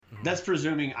That's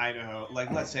presuming Idaho,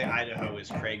 like let's say Idaho is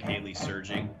Craig Haley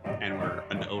surging and we're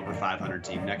an over 500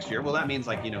 team next year. Well, that means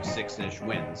like, 6-ish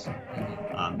wins.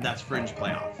 That's fringe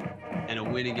playoff. And a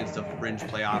win against a fringe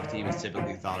playoff team is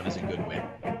typically thought of as a good win.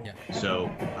 Yeah. So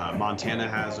Montana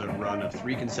has a run of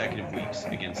 3 consecutive weeks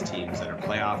against teams that are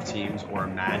playoff teams or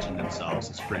imagine themselves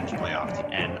as fringe playoff teams.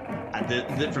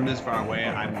 And from this far away,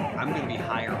 I'm going to be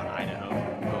higher on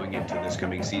Idaho going into this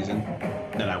coming season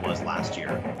than I was last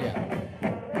year. Yeah.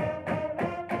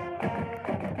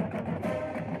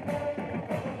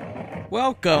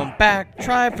 Welcome back,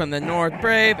 Tribe from the North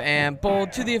Brave and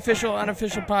Bold, to the official,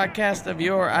 unofficial podcast of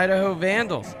your Idaho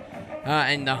Vandals,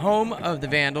 and the home of the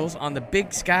Vandals on the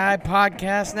Big Sky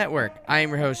Podcast Network. I am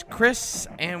your host, Chris,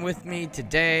 and with me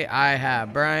today I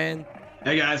have Brian.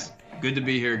 Hey guys, good to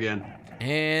be here again.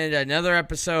 And another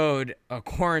episode, a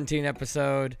quarantine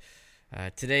episode.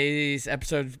 Today's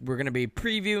episode, we're going to be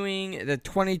previewing the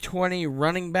 2020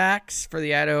 running backs for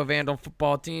the Idaho Vandal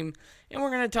football team. And we're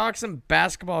going to talk some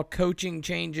basketball coaching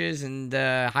changes and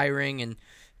hiring and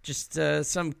just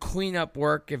some cleanup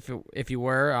work, if you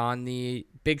were, on the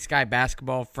Big Sky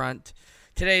basketball front.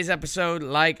 Today's episode,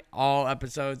 like all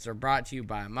episodes, are brought to you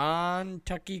by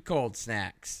Montucky Cold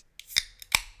Snacks.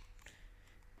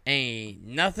 Ain't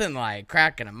nothing like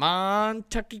cracking a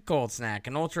Montucky Cold Snack,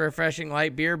 an ultra-refreshing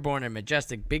light beer born in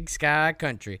majestic Big Sky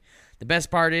country. The best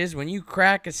part is, when you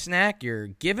crack a snack, you're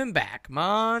giving back.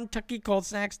 Montucky Cold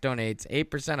Snacks donates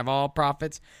 8% of all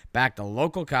profits back to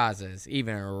local causes,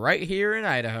 even right here in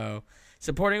Idaho,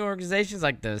 supporting organizations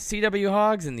like the CW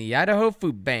Hogs and the Idaho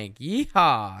Food Bank.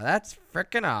 Yeehaw! That's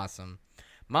frickin' awesome.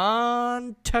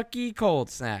 Montucky Cold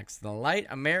Snacks, the light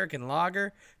American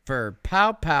lager for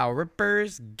pow pow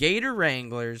rippers, gator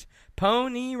wranglers,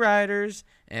 pony riders,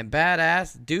 and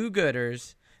badass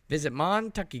do-gooders. Visit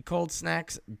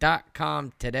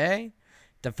MontuckyColdSnacks.com today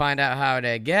to find out how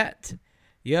to get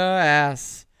your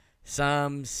ass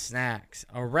some snacks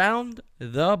around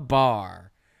the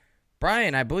bar.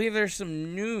 Brian, I believe there's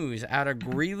some news out of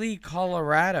Greeley,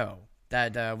 Colorado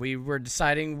that we were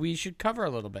deciding we should cover a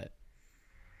little bit.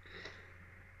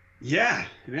 Yeah,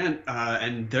 man,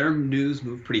 and their news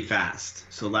moved pretty fast.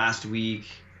 So last week,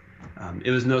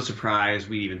 it was no surprise.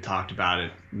 We even talked about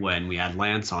it when we had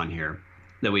Lance on here,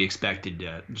 that we expected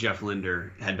Jeff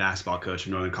Linder, head basketball coach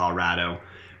of Northern Colorado,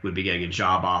 would be getting a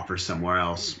job offer somewhere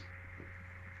else.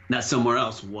 That somewhere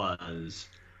else was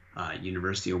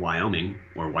University of Wyoming,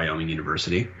 or Wyoming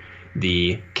University.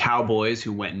 The Cowboys,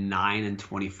 who went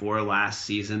 9-24 last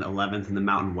season, 11th in the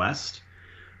Mountain West,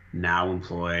 now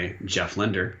employ Jeff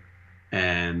Linder.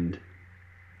 And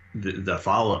the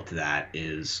follow-up to that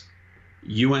is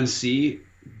UNC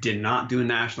did not do a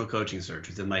national coaching search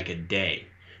within like a day.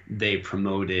 They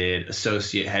promoted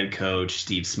associate head coach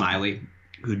Steve Smiley,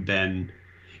 he'd been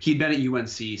at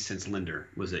UNC since Linder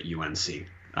was at UNC,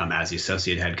 as the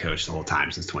associate head coach the whole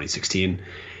time since 2016.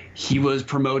 He was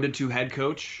promoted to head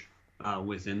coach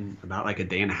within about like a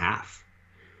day and a half,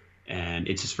 and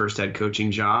it's his first head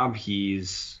coaching job.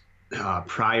 He's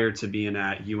prior to being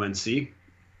at UNC,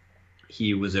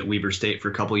 he was at Weber State for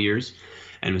a couple years,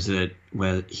 and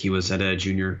he was at a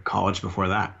junior college before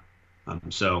that.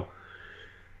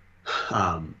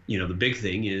 The big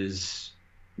thing is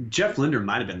Jeff Linder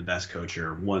might have been the best coach,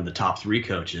 or one of the top 3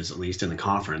 coaches, at least in the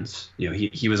conference.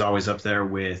 He was always up there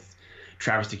with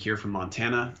Travis DeCuire from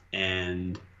Montana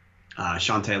and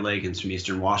Shante Legans from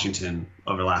Eastern Washington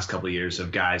over the last couple of years,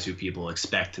 of guys who people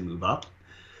expect to move up.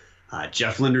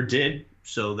 Jeff Linder did,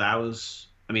 so that's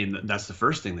the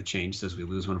first thing that changed, as we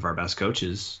lose one of our best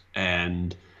coaches.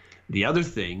 And the other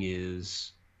thing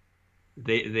is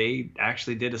they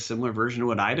actually did a similar version of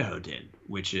what Idaho did,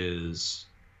 which is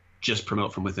just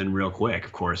promote from within real quick.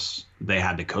 Of course, they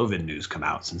had the COVID news come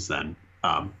out since then.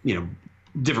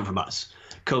 Different from us.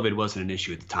 COVID wasn't an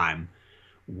issue at the time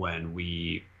when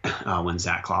when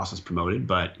Zach Kloss was promoted,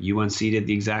 but UNC did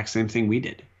the exact same thing we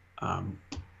did.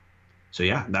 So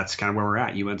yeah, that's kind of where we're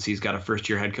at. UNC's got a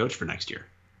first-year head coach for next year.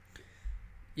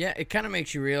 Yeah, it kind of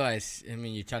makes you realize,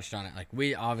 you touched on it. Like,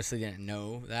 we obviously didn't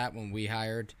know that when we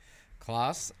hired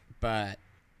Kloss, but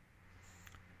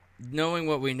knowing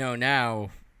what we know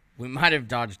now, we might have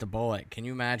dodged a bullet. Can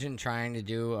you imagine trying to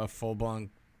do a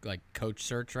full-blown coach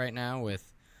search right now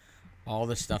with all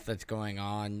the stuff that's going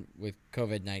on with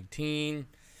COVID-19?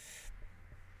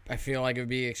 I feel like it would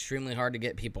be extremely hard to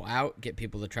get people out, get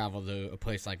people to travel to a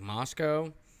place like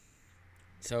Moscow.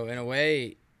 So in a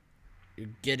way,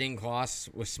 getting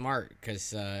Kloss was smart,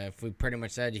 because if we pretty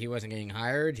much said he wasn't getting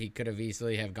hired, he could have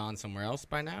easily have gone somewhere else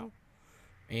by now.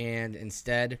 And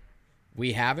instead,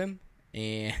 we have him,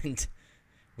 and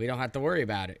we don't have to worry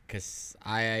about it, because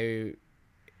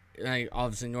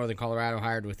obviously Northern Colorado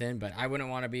hired within, but I wouldn't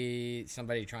want to be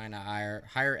somebody trying to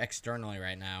hire externally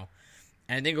right now.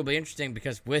 And I think it'll be interesting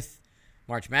because with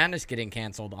March Madness getting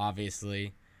canceled,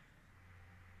 obviously,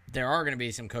 there are going to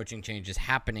be some coaching changes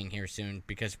happening here soon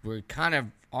because we kind of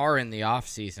are in the off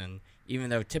season, even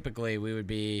though typically we would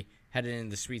be headed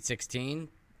into the Sweet 16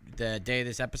 the day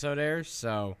this episode airs.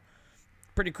 So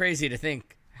pretty crazy to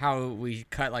think how we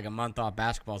cut like a month off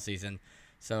basketball season.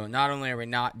 So not only are we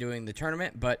not doing the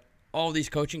tournament, but all these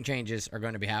coaching changes are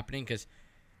going to be happening because,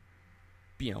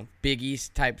 Big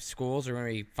East type schools are going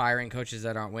to be firing coaches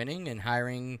that aren't winning and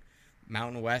hiring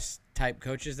Mountain West type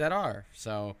coaches that are.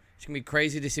 So it's going to be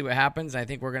crazy to see what happens. I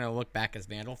think we're going to look back as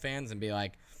Vandal fans and be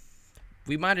like,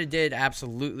 we might have did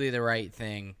absolutely the right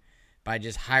thing by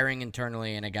just hiring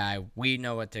internally and a guy we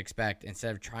know what to expect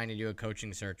instead of trying to do a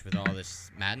coaching search with all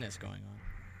this madness going on.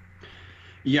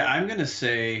 Yeah, I'm going to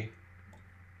say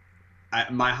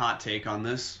my hot take on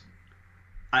this,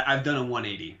 I've done a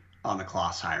 180 on the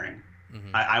Kloss hiring.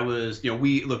 Mm-hmm. I was,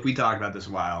 we talked about this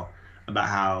a while about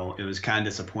how it was kind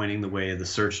of disappointing the way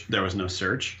there was no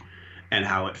search and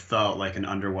how it felt like an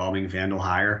underwhelming Vandal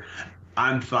hire.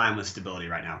 I'm fine with stability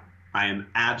right now. I am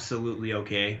absolutely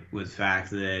okay with the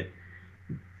fact that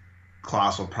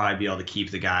Kloss will probably be able to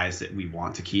keep the guys that we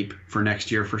want to keep for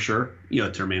next year for sure,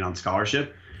 to remain on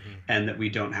scholarship, and that we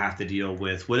don't have to deal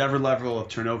with whatever level of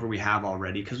turnover we have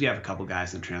already because we have a couple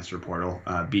guys in the transfer portal,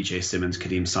 BJ Simmons,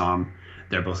 Kadeem Som,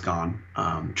 they're both gone.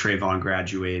 Trayvon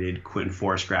graduated, Quentin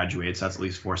Forrest graduated, so that's at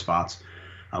least 4 spots.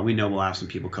 We know we'll have some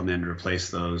people come in to replace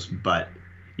those, but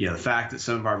the fact that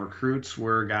some of our recruits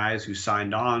were guys who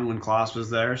signed on when Kloss was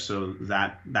there, so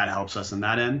that helps us in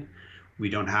that end. We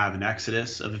don't have an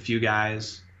exodus of a few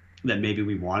guys that maybe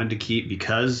we wanted to keep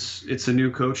because it's a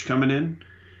new coach coming in.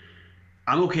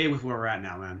 I'm okay with where we're at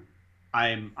now, man. I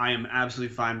am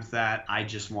absolutely fine with that. I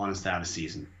just want us to have a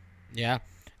season. Yeah,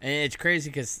 and it's crazy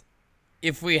because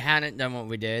if we hadn't done what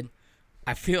we did,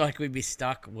 I feel like we'd be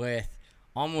stuck with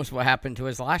almost what happened to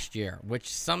us last year, which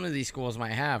some of these schools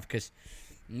might have because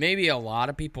maybe a lot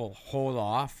of people hold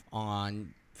off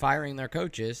on firing their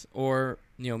coaches or,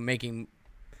 making –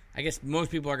 I guess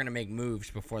most people are going to make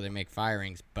moves before they make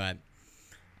firings, but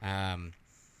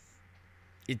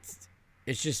it's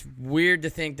just weird to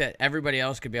think that everybody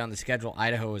else could be on the schedule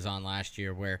Idaho was on last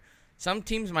year, where some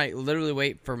teams might literally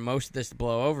wait for most of this to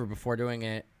blow over before doing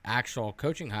an actual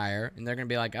coaching hire, and they're going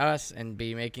to be like us and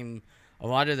be making a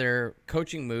lot of their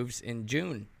coaching moves in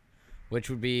June, which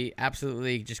would be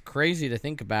absolutely just crazy to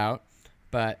think about.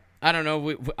 But I don't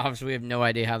know. Obviously, we have no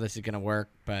idea how this is going to work,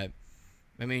 but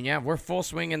I mean, yeah, we're full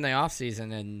swing in the off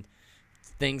season, and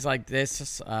things like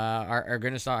this are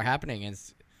going to start happening. And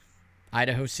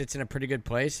Idaho sits in a pretty good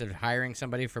place of hiring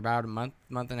somebody for about a month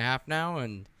and a half now.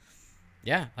 And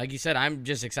yeah, like you said, I'm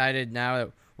just excited now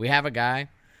that we have a guy.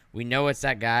 We know it's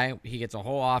that guy. He gets a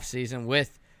whole off season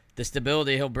with the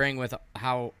stability he'll bring with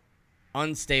how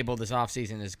unstable this off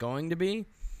season is going to be.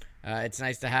 It's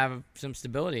nice to have some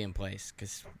stability in place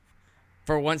because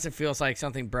for once it feels like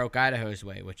something broke Idaho's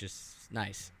way, which is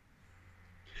nice.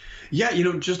 Yeah,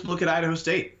 just look at Idaho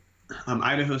State.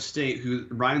 Idaho State, who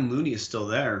Ryan Looney is still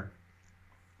there,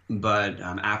 but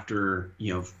after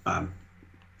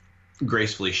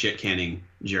gracefully shit-canning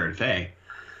Jared Fay,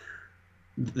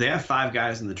 they have 5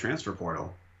 guys in the transfer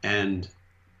portal, and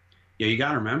you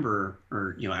got to remember,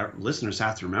 or our listeners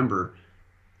have to remember,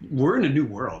 we're in a new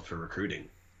world for recruiting.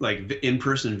 Like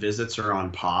in-person visits are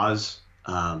on pause.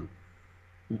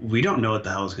 We don't know what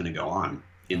the hell is going to go on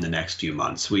in the next few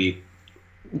months. We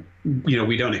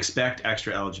don't expect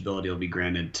extra eligibility will be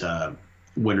granted to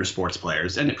winter sports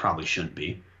players, and it probably shouldn't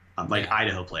be.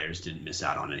 Idaho players didn't miss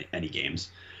out on any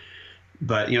games.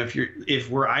 But if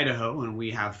we're Idaho and we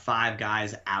have 5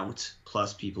 guys out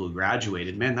plus people who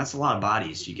graduated, man, that's a lot of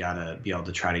bodies. You gotta be able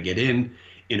to try to get in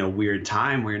a weird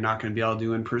time where you're not going to be able to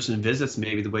do in-person visits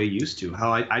maybe the way you used to.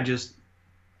 Hell, I just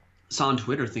saw on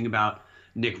Twitter a thing about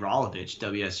Nick Rolovich,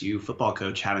 WSU football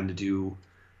coach, having to do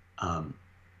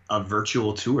a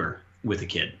virtual tour with a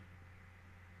kid,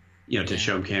 to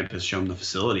show him campus, show him the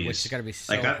facilities. Which has got to be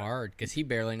so hard because he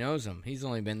barely knows them. He's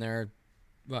only been there,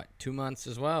 2 months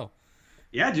as well.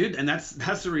 Yeah, dude, and that's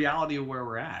the reality of where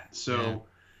we're at. So,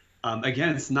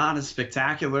 again, it's not as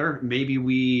spectacular. Maybe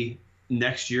we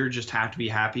next year just have to be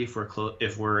happy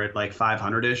if we're at like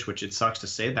 500-ish, which it sucks to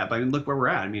say that, but I mean, look where we're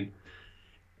at. I mean,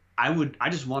 I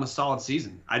just want a solid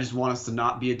season. I just want us to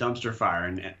not be a dumpster fire,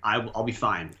 and I'll be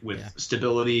fine with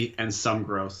stability and some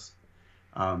growth.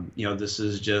 This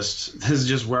is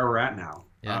just where we're at now.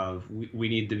 Yeah. We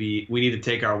need to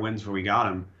take our wins where we got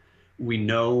them. We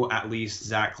know at least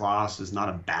Zach Kloss is not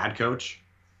a bad coach,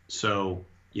 so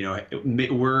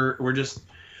we're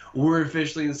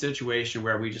officially in a situation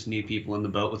where we just need people in the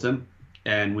boat with him,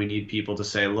 and we need people to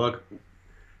say, look,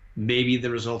 maybe the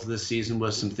result of this season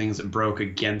was some things that broke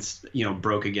against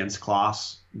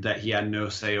Klaus that he had no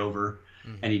say over,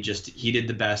 and he did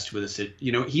the best with it.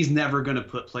 He's never going to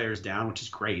put players down, which is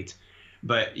great,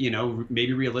 but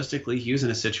maybe realistically he was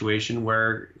in a situation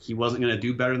where he wasn't going to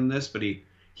do better than this, but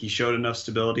he showed enough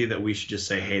stability that we should just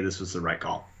say, hey, this was the right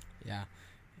call. Yeah,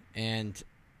 and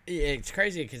it's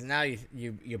crazy because now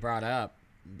you brought up,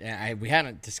 we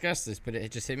hadn't discussed this, but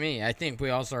it just hit me. I think we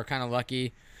also are kind of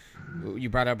lucky. You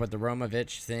brought up with the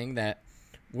Romovich thing that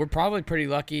we're probably pretty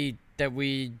lucky that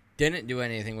we didn't do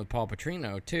anything with Paul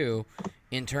Petrino too,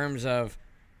 in terms of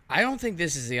I don't think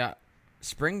this is the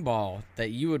spring ball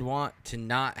that you would want to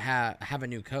not have a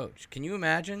new coach. Can you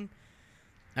imagine?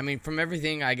 I mean, from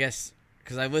everything, I guess,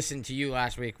 because I listened to you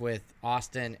last week with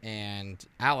Austin and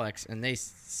Alex, and they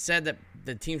said that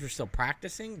the teams were still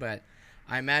practicing, but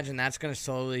I imagine that's going to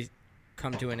slowly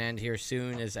come to an end here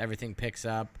soon as everything picks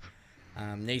up.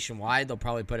 Nationwide, they'll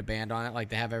probably put a band on it like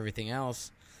they have everything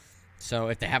else. So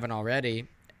if they haven't already,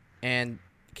 and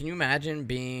can you imagine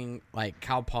being like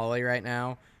Cal Poly right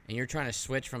now, and you're trying to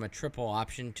switch from a triple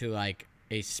option to like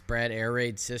a spread air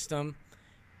raid system,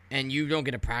 and you don't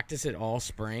get to practice it all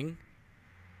spring?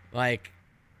 Like,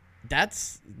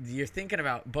 you're thinking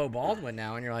about Bo Baldwin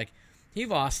now, and you're like, he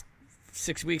lost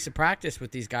 6 weeks of practice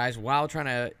with these guys while trying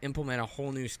to implement a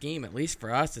whole new scheme. At least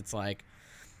for us, it's like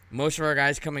most of our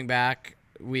guys coming back,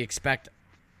 we expect,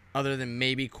 other than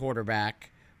maybe quarterback,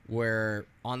 were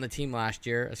on the team last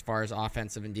year as far as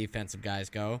offensive and defensive guys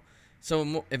go.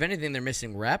 So if anything, they're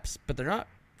missing reps, but they're not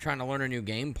trying to learn a new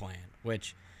game plan,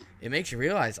 which it makes you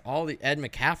realize all the Ed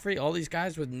McCaffrey, all these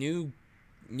guys with new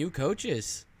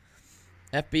coaches,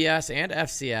 FBS and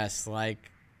FCS,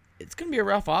 like it's going to be a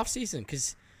rough offseason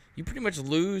because you pretty much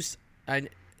lose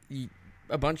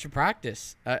a bunch of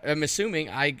practice. I'm assuming,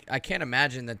 I can't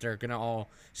imagine that they're going to all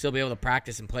still be able to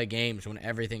practice and play games when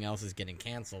everything else is getting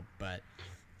canceled, but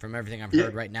from everything I've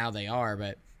heard right now they are.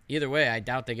 But either way, I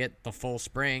doubt they get the full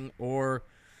spring, or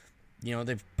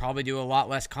they probably do a lot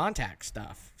less contact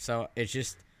stuff. So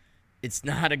it's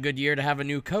not a good year to have a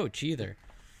new coach either.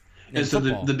 And so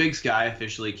the Big Sky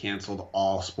officially canceled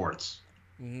all sports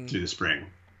through the spring.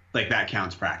 Like, that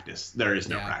counts practice. There is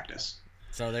no practice.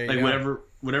 So there you go.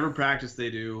 Whatever practice they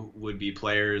do would be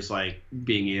players like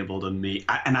being able to meet.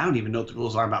 And I don't even know what the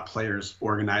rules are about players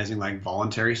organizing like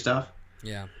voluntary stuff.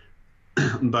 Yeah.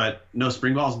 But no,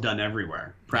 spring ball's done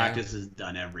everywhere. Practice is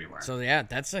done everywhere. So yeah,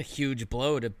 that's a huge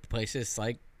blow to places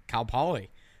like Cal Poly,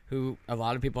 who a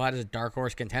lot of people had as a dark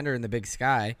horse contender in the Big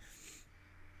Sky.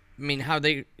 I mean,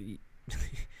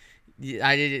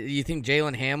 you think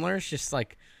Jalen Hamler's just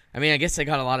like, I mean, I guess they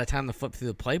got a lot of time to flip through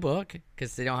the playbook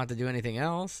because they don't have to do anything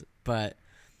else. But,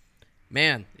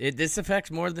 man, this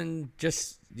affects more than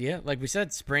just, like we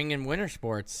said, spring and winter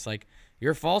sports. Like,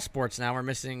 your fall sports now are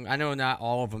missing. I know not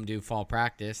all of them do fall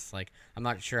practice. Like, I'm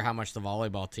not sure how much the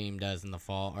volleyball team does in the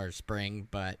fall or spring.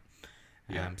 But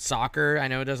soccer, I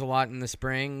know, does a lot in the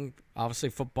spring. Obviously,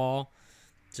 football.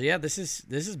 So, yeah, this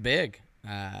is big.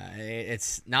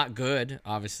 It's not good,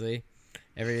 obviously.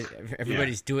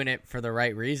 Everybody's doing it for the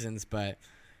right reasons, but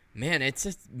man, it's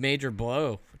a major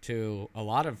blow to a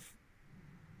lot of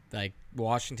like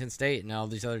Washington State and all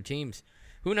these other teams.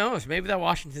 Who knows? Maybe that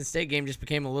Washington State game just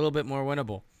became a little bit more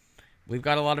winnable. We've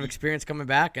got a lot of experience coming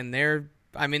back, and they're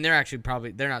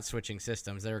actually they're not switching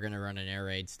systems. They're going to run an air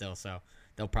raid still, so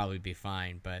they'll probably be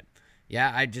fine. But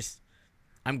yeah,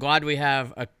 I'm glad we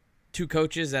have two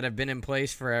coaches that have been in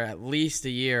place for at least a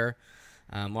year.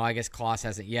 Well, I guess Klaus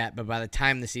hasn't yet, but by the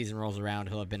time the season rolls around,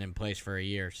 he'll have been in place for a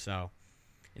year. So,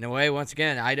 in a way, once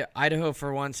again, Idaho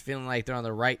for once feeling like they're on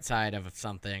the right side of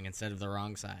something instead of the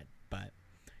wrong side. But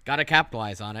got to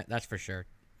capitalize on it, that's for sure.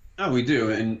 Oh, we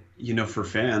do. And, for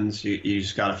fans, you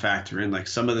just got to factor in, like,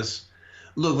 some of this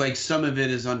 – look, like, some of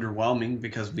it is underwhelming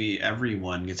because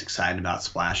everyone gets excited about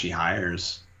splashy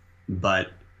hires.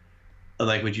 But –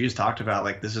 like what you just talked about,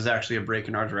 like this is actually a break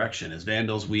in our direction. As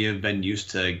Vandals, we have been used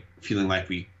to feeling like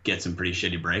we get some pretty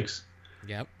shitty breaks.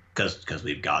 Yep. Because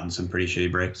we've gotten some pretty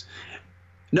shitty breaks.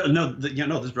 No,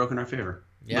 this broke in our favor.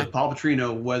 Yeah. Like Paul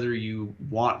Petrino, whether you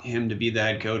want him to be the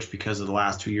head coach because of the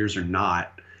last 2 years or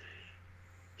not,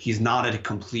 he's not a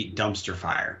complete dumpster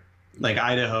fire. Like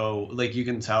Idaho, like you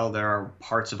can tell there are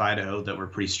parts of Idaho that were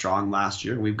pretty strong last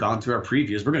year. We've gone through our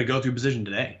previews. We're going to go through position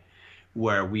today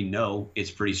where we know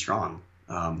it's pretty strong.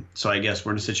 So I guess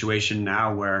we're in a situation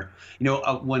now where,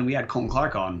 when we had Colton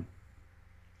Clark on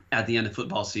at the end of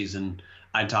football season,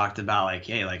 I talked about like,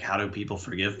 hey, like how do people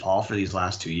forgive Paul for these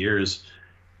last 2 years?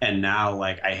 And now,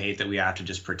 like, I hate that we have to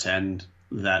just pretend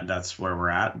that that's where we're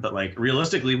at. But, like,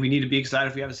 realistically, we need to be excited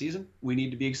if we have a season. We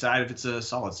need to be excited if it's a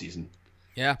solid season.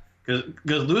 Yeah. Because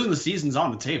losing the season's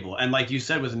on the table. And like you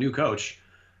said, with a new coach,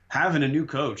 having a new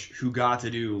coach who got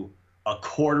to do a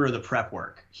quarter of the prep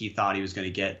work he thought he was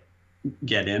going to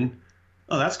get in,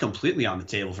 oh, that's completely on the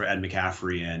table for Ed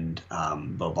McCaffrey and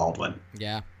Bo Baldwin.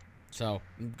 Yeah. So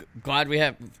glad we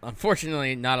have.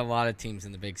 Unfortunately, not a lot of teams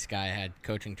in the Big Sky had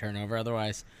coaching turnover.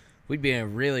 Otherwise, we'd be in a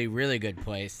really, really good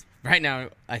place. Right now,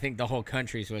 I think the whole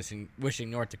country's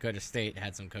wishing North Dakota State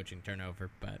had some coaching turnover.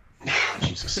 But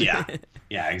Jesus, yeah,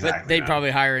 exactly. But they'd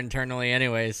probably hire internally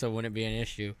anyway, so it wouldn't be an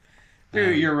issue.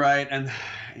 You're right, and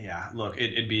yeah, look,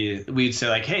 we'd say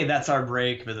like, hey, that's our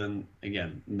break, but then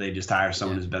again, they just hire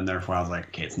someone who's been there for a while. I was like,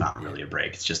 okay, it's not really a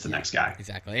break; it's just the next guy.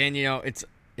 Exactly, and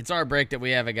it's our break that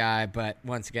we have a guy, but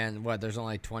once again, there's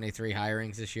only 23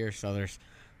 hirings this year, so there's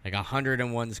like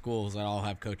 101 schools that all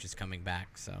have coaches coming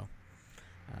back. So,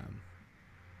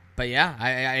 but yeah,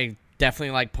 I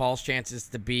definitely like Paul's chances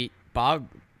to beat Bob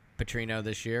Petrino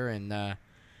this year and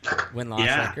win-loss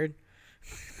record.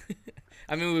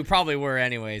 I mean, we probably were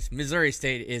anyways. Missouri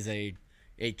State is a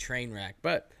train wreck,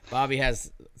 but Bobby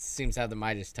seems to have the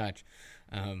Midas touch.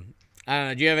 I don't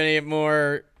know. Do you have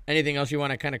anything else you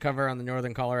want to kind of cover on the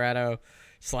Northern Colorado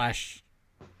 /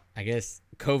 I guess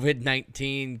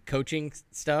COVID-19 coaching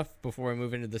stuff before we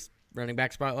move into this running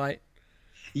back spotlight?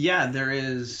 Yeah, there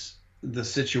is the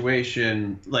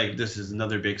situation. Like, this is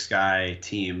another Big Sky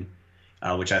team,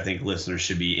 which I think listeners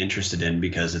should be interested in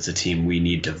because it's a team we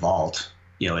need to vault.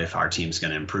 If our team's going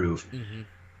to improve. Mm-hmm.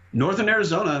 Northern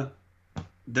Arizona,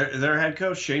 their head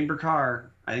coach, Shane Burkar,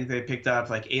 I think they picked up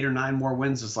like 8 or 9 more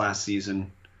wins this last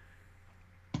season.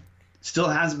 Still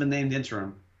hasn't been named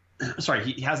interim. Sorry,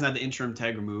 he hasn't had the interim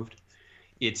tag removed.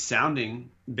 It's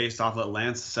sounding, based off what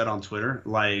Lance said on Twitter,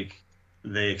 like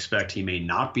they expect he may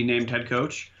not be named head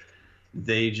coach.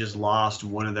 They just lost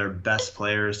one of their best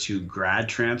players to grad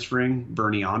transferring,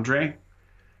 Bernie Andre.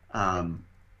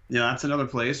 That's another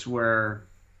place where,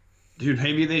 dude,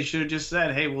 maybe they should have just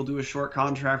said, hey, we'll do a short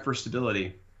contract for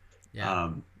stability.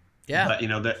 Yeah. But,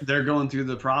 they're going through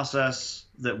the process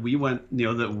that we went,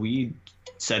 that we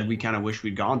said we kind of wish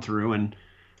we'd gone through. And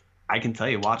I can tell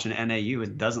you, watching NAU,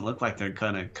 it doesn't look like they're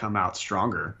going to come out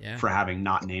stronger for having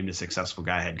not named a successful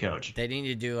guy head coach. They need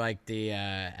to do like the,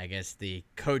 the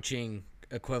coaching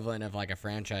equivalent of like a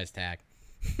franchise tag.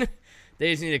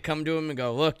 They just need to come to him and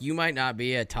go, look, you might not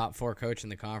be a top 4 coach in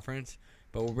the conference,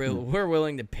 but we're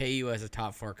willing to pay you as a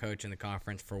top 4 coach in the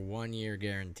conference for 1 year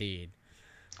guaranteed,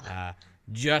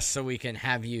 just so we can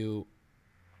have you.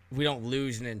 We don't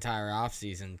lose an entire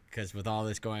offseason because with all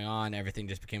this going on, everything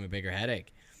just became a bigger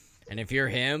headache. And if you're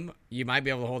him, you might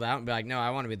be able to hold out and be like, no, I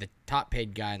want to be the top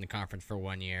paid guy in the conference for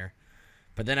 1 year.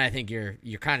 But then I think you're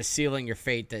kind of sealing your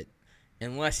fate that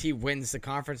unless he wins the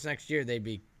conference next year, they'd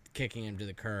be kicking him to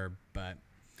the curb. But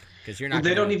because you're not,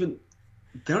 they don't even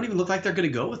look like they're going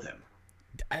to go with him.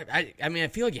 I mean, I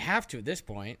feel like you have to at this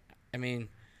point. I mean,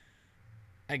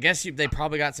 I guess they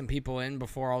probably got some people in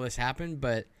before all this happened,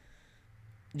 but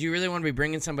do you really want to be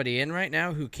bringing somebody in right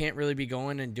now who can't really be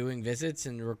going and doing visits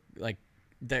and like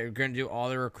they're going to do all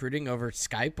the recruiting over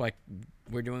Skype like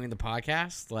we're doing in the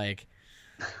podcast? Like,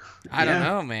 I don't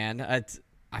know, man.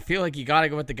 I feel like you got to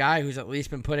go with the guy who's at least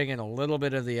been putting in a little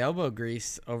bit of the elbow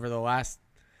grease over the last,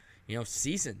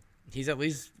 season. He's at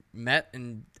least met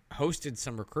and hosted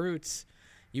some recruits.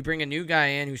 You bring a new guy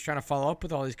in who's trying to follow up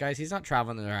with all these guys. He's not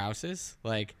traveling to their houses.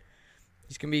 Like,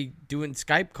 he's going to be doing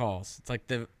Skype calls. It's like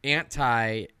the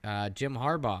anti Jim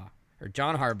Harbaugh or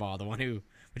John Harbaugh, the one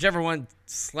whichever one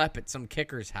slept at some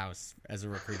kicker's house as a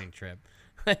recruiting trip.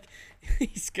 Like,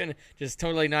 he's going to just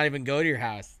totally not even go to your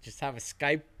house. Just have a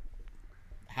Skype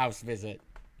house visit.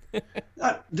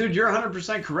 Dude, you're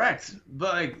 100% correct.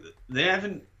 But like, they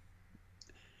haven't.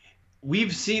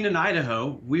 We've seen in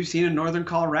Idaho. We've seen in Northern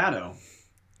Colorado.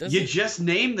 You just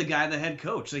name the guy the head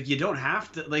coach. Like, you don't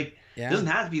have to. Like, it doesn't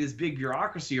have to be this big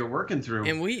bureaucracy you're working through.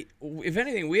 And if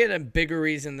anything, we had a bigger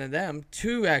reason than them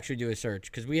to actually do a search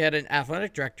because we had an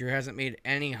athletic director who hasn't made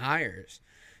any hires.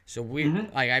 So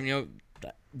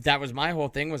that was my whole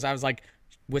thing. I was like,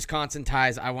 Wisconsin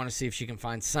ties. I want to see if she can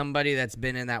find somebody that's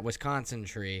been in that Wisconsin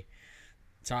tree.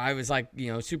 So I was like,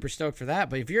 super stoked for that.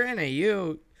 But if you're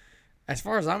NAU, as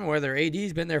far as I'm aware, their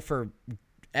AD's been there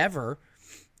forever,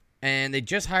 and they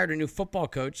just hired a new football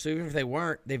coach. So even if they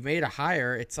weren't, they've made a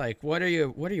hire. It's like, what are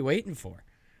you waiting for?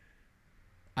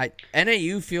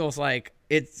 NAU feels like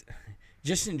it's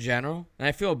just in general, and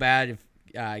I feel bad if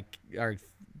our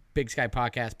Big Sky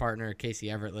podcast partner Casey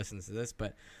Everett listens to this,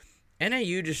 but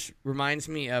NAU just reminds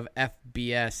me of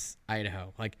FBS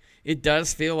Idaho. Like, it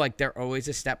does feel like they're always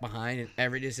a step behind, and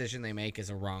every decision they make is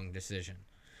a wrong decision.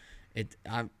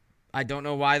 I don't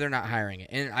know why they're not hiring it.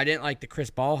 And I didn't like the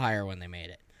Chris Ball hire when they made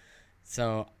it.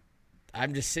 So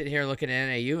I'm just sitting here looking at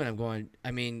NAU, and I'm going,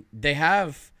 I mean, they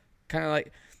have kind of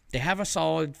like, they have a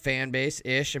solid fan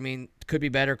base-ish. I mean, could be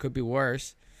better, could be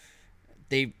worse.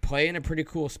 They play in a pretty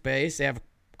cool space. They have a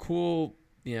cool,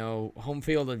 home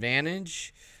field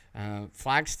advantage.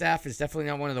 Flagstaff is definitely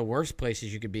not one of the worst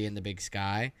places you could be in the Big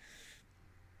Sky.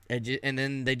 And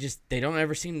then they don't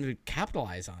ever seem to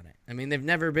capitalize on it. I mean, they've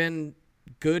never been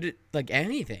good at, like,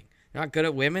 anything. Not good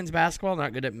at women's basketball,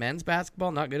 not good at men's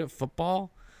basketball, not good at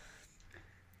football.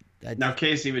 Now,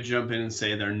 Casey would jump in and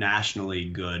say they're nationally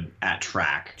good at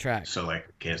track. Track. So, like,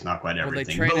 okay, it's not quite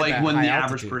everything. But, like, when the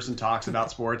average person talks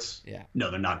about sports, yeah, no,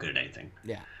 they're not good at anything.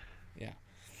 Yeah,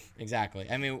 exactly.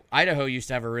 I mean, Idaho used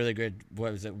to have a really good,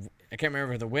 what was it? I can't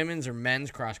remember the women's or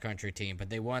men's cross-country team, but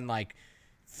they won, like,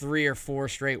 3 or 4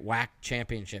 straight WAC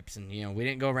championships. And, we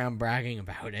didn't go around bragging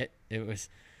about it. It was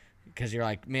because you're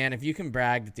like, man, if you can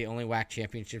brag that the only WAC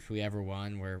championships we ever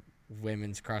won were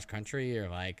women's cross-country, you're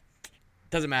like,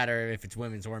 doesn't matter if it's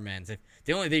women's or men's. If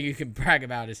the only thing you can brag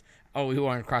about is, oh, we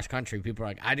won cross country, people are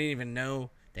like, I didn't even know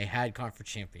they had conference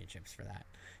championships for that.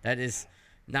 That is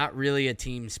not really a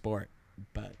team sport,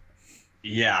 but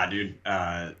yeah, dude.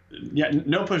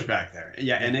 No pushback there.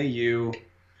 Yeah, NAU,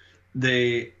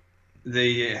 they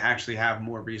actually have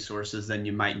more resources than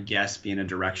you might guess being a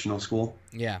directional school.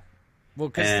 Yeah, well,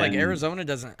 because like Arizona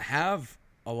doesn't have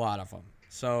a lot of them,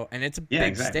 so and it's a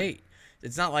big state.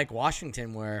 It's not like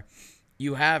Washington where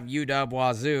you have UW,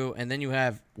 Wazoo, and then you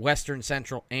have Western,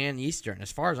 Central, and Eastern.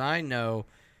 As far as I know,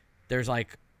 there's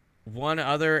like one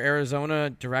other Arizona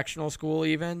directional school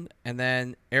even, and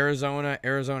then Arizona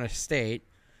State,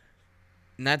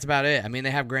 and that's about it. I mean, they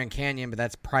have Grand Canyon, but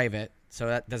that's private, so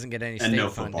that doesn't get any state funding.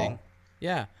 Football.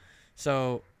 Yeah.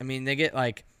 So, I mean, they get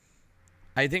like,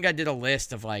 I think I did a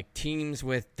list of like teams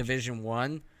with Division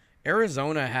I.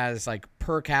 Arizona has like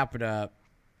per capita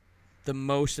the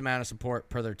most amount of support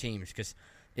per their teams because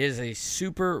it is a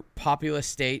super populous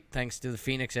state thanks to the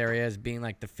Phoenix area as being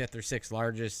like the 5th or 6th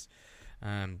largest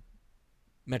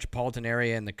metropolitan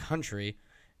area in the country.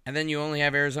 And then you only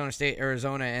have Arizona State,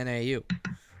 Arizona, and NAU.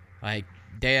 Like,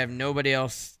 they have nobody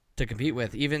else to compete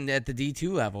with, even at the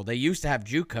D2 level. They used to have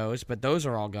JUCOs, but those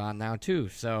are all gone now too.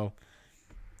 So,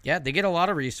 yeah, they get a lot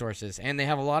of resources, and they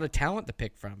have a lot of talent to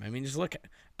pick from. I mean, just look,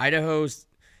 Idaho's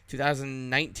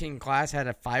 2019 class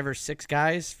had 5 or 6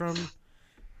 guys from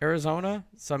Arizona.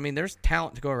 So, I mean, there's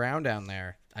talent to go around down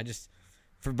there.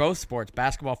 For both sports,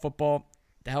 basketball, football,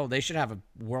 hell, they should have a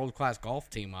world-class golf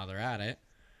team while they're at it.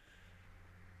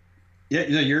 Yeah,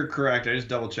 you're correct. I just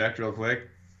double-checked real quick.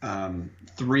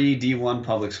 3 D1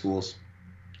 public schools,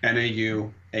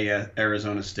 NAU,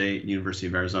 Arizona State, University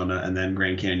of Arizona, and then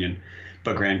Grand Canyon.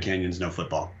 But Grand Canyon's no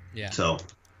football. Yeah. So,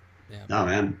 no,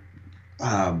 man.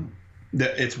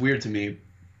 It's weird to me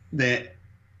that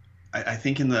I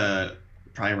think in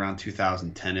probably around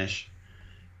 2010-ish,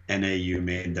 NAU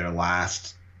made their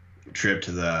last trip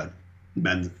to the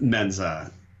men's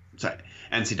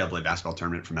NCAA basketball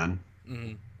tournament for men.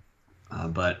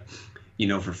 Mm-hmm. But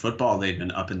for football, they've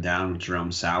been up and down with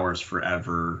Jerome Sowers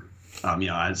forever.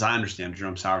 As I understand,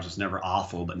 Jerome Sowers was never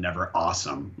awful, but never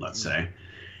awesome, let's say.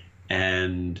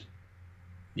 And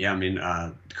yeah, I mean,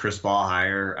 Chris Ball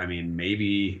hire. I mean,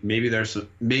 maybe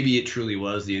it truly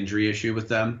was the injury issue with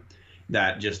them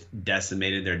that just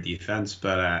decimated their defense.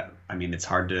 But I mean, it's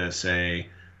hard to say.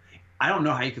 I don't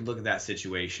know how you could look at that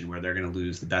situation where they're going to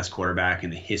lose the best quarterback in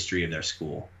the history of their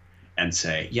school and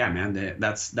say, yeah, man,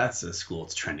 that's a school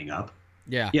that's trending up.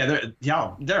 Yeah.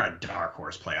 Yeah, they're a dark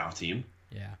horse playoff team.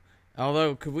 Yeah.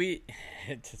 Although,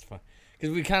 it's just fun.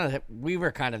 Because we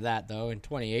were kind of that, though, in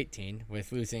 2018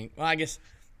 with losing. Well, I guess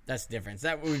that's the difference.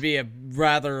 That would be a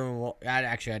rather.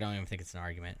 Actually, I don't even think it's an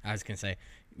argument. I was going to say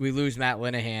we lose Matt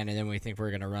Linehan, and then we think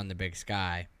we're going to run the Big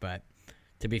Sky. But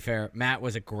to be fair, Matt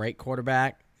was a great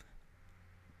quarterback.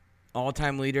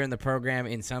 All-time leader in the program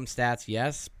in some stats,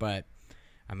 yes. But,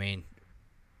 I mean,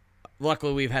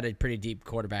 luckily we've had a pretty deep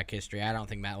quarterback history. I don't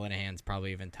think Matt Linehan's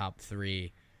probably even top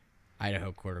 3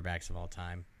 Idaho quarterbacks of all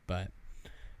time. But.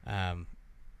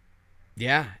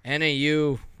 Yeah,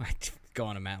 NAU, go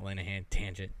on a Matt Linehan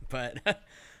tangent, but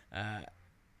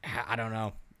I don't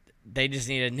know. They just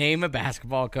need to name a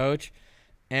basketball coach,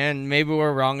 and maybe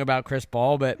we're wrong about Chris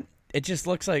Ball, but it just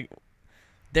looks like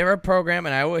they're a program,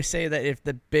 and I always say that if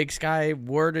the Big Sky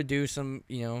were to do some,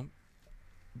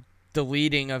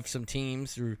 deleting of some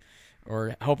teams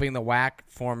or helping the WAC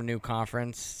form a new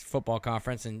football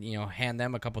conference, and, hand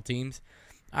them a couple teams,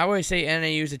 I always say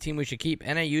NAU is a team we should keep.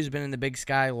 NAU's been in the Big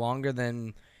Sky longer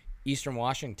than Eastern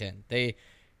Washington. They,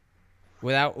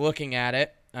 without looking at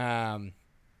it, I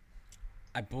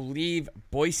believe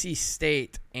Boise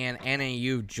State and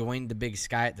NAU joined the Big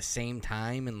Sky at the same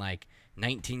time in like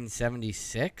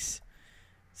 1976.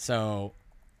 So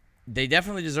they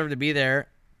definitely deserve to be there.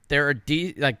 They're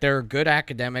a good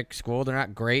academic school. They're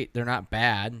not great. They're not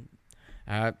bad.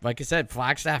 Like I said,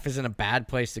 Flagstaff isn't a bad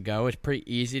place to go. It's pretty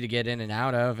easy to get in and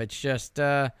out of. It's just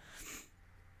I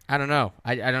don't know.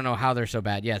 I don't know how they're so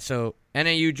bad. Yeah, so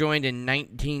NAU joined in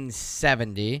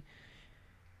 1970,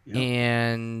 Yep.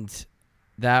 and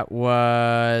that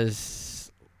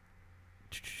was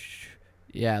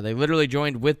they literally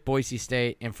joined with Boise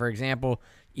State. And for example,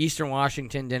 Eastern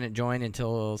Washington didn't join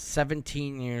until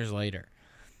 17 years later.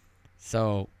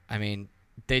 So, I mean,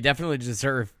 they definitely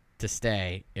deserve to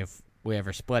stay if we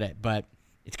ever split it. But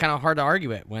it's kind of hard to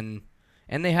argue it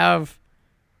and they have,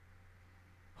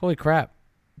 holy crap,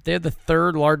 they have the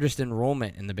third largest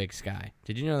enrollment in the Big Sky.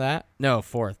 Did you know that? No,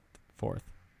 fourth.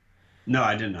 No,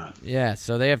 I did not. Yeah,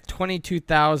 so they have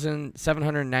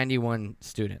 22,791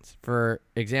 students. For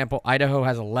example, Idaho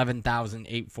has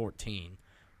 11,814.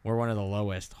 We're one of the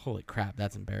lowest. Holy crap,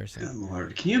 that's embarrassing. Good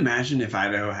Lord. Can you imagine if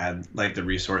Idaho had like the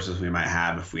resources we might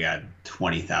have if we had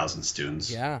 20,000 students?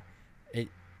 Yeah.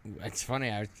 It's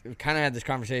funny. I kind of had this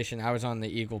conversation. I was on the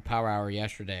Eagle Power Hour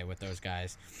yesterday with those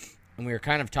guys, and we were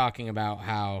kind of talking about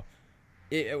how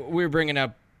we were bringing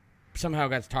up, somehow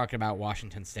got to talking about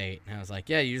Washington State. And I was like,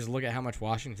 yeah, you just look at how much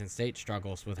Washington State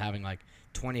struggles with having like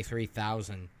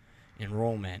 23,000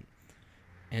 enrollment.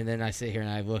 And then I sit here and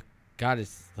I look, God,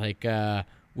 it's like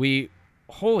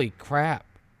holy crap,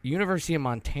 University of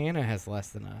Montana has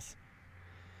less than us.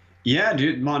 Yeah,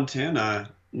 dude, Montana,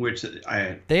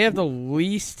 they have the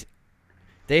least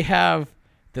amount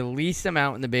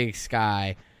in the Big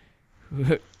Sky.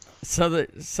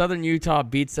 Southern Utah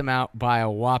beats them out by a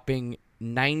whopping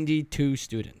 92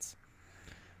 students.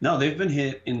 No, they've been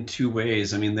hit in two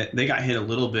ways. I mean, they got hit a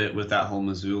little bit with that whole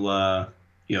Missoula,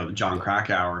 John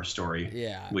Krakauer story.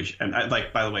 Yeah. Which, and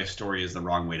by the way, story is the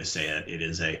wrong way to say it. It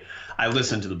is I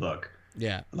listened to the book.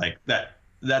 Yeah. Like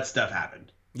that stuff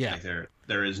happened. Yeah. Like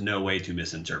there is no way to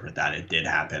misinterpret that. It did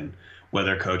happen.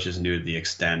 Whether coaches knew the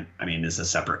extent, I mean, is a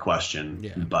separate question.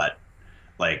 Yeah. But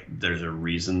like, there's a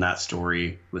reason that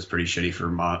story was pretty shitty for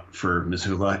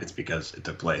Missoula. It's because it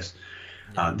took place.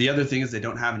 Yeah. The other thing is they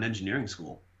don't have an engineering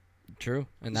school. True,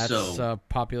 and that's a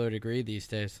popular degree these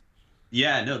days.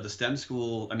 Yeah, no, the STEM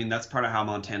school, I mean, that's part of how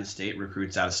Montana State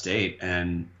recruits out of state,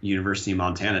 and University of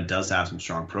Montana does have some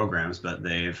strong programs, but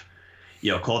they've,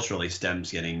 culturally,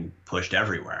 STEM's getting pushed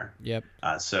everywhere. Yep.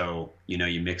 So,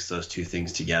 you mix those two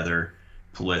things together.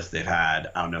 Plith, they've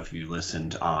had, I don't know if you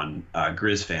listened on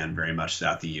Grizz Fan very much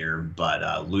throughout the year,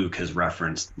 but Luke has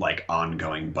referenced like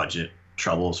ongoing budget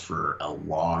troubles for a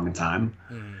long time.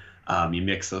 You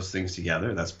mix those things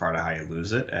together, that's part of how you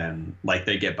lose it. And like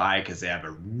they get by because they have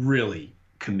a really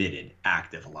committed,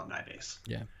 active alumni base.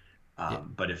 Yeah.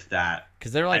 But if that,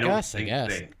 because they're like us, I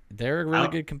guess they're a really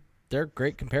good. They're a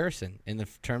great comparison in the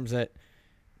terms that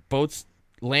both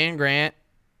land grant,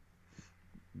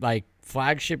 like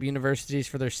flagship universities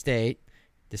for their state,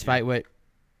 despite what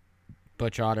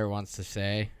Butch Otter wants to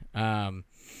say. And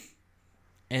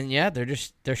yeah,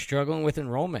 they're struggling with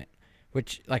enrollment,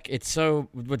 which like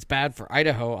what's bad for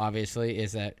Idaho obviously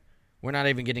is that we're not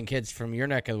even getting kids from your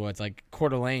neck of the woods. Like Coeur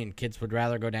d'Alene, kids would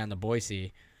rather go down to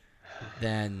Boise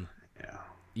than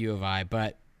U of I.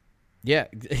 But yeah,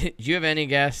 do you have any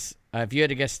guess if you had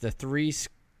to guess the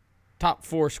top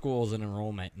four schools in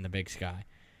enrollment in the Big Sky?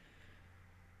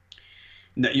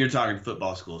 No, you're talking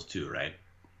football schools too, right?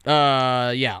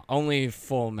 Yeah, only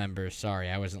full members. Sorry,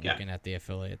 I wasn't looking at the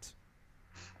affiliates.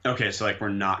 Okay, so like we're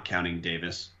not counting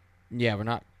Davis. Yeah, we're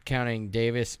not counting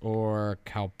Davis or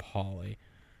Cal Poly.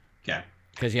 Okay.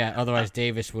 Because otherwise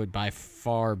Davis would by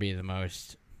far be the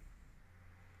most.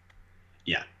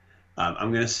 Yeah,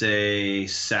 I'm gonna say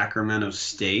Sacramento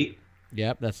State.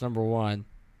 Yep, that's number one.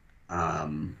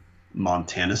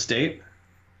 Montana State.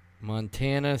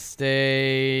 Montana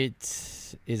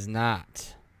State is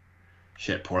not.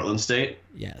 Shit, Portland State?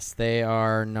 Yes, they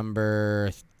are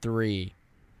number 3.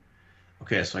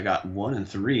 Okay, so I got 1 and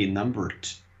 3. Number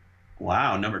 2,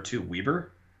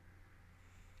 Weber?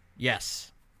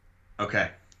 Yes. Okay.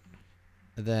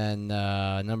 Then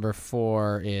number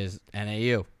 4 is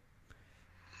NAU.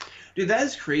 Dude, that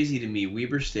is crazy to me.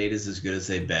 Weber State is as good as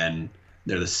they've been.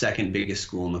 They're the second biggest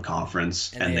school in the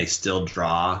conference, and they still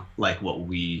draw like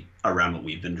around what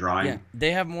we've been drawing. Yeah, they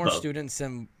have more students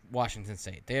than Washington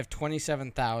State. They have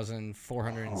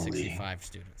 27,465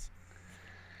 students.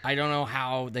 I don't know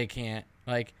how they can't.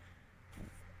 Like,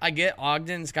 I get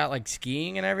Ogden's got like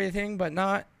skiing and everything, but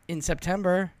not in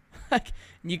September. Like,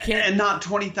 you can't. And not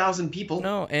 20,000 people.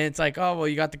 No, and it's like, oh well,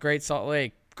 you got the Great Salt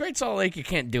Lake. Great Salt Lake, you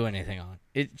can't do anything on.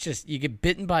 It's just you get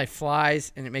bitten by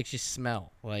flies and it makes you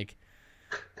smell like.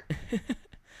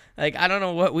 Like, I don't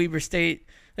know what Weber State.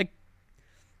 Like,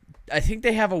 I think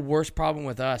they have a worse problem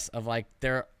with us of like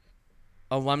their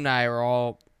alumni are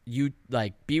all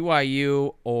like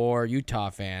BYU or Utah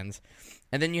fans,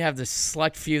 and then you have the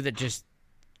select few that just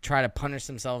try to punish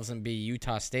themselves and be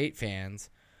Utah State fans.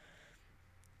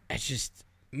 It's just,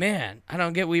 man, I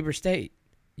don't get Weber State.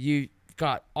 You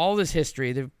got all this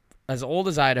history. They're as old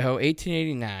as Idaho,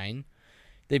 1889.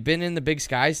 They've been in the Big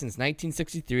Sky since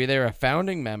 1963. They're a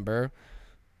founding member.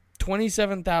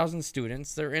 27,000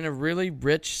 students. They're in a really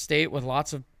rich state with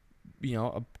lots of,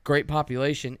 a great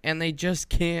population, and they just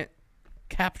can't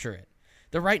capture it.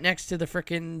 They're right next to the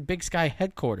freaking Big Sky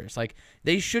headquarters. Like,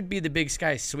 they should be the Big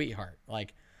Sky sweetheart.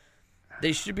 Like,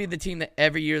 they should be the team that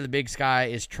every year the Big Sky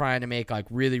is trying to make, like,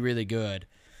 really, really good.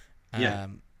 Yeah.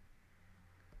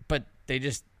 But they're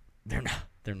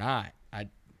not.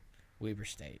 Weber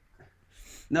State.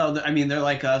 No, I mean, they're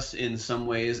like us in some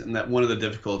ways, and that one of the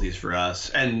difficulties for us,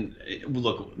 and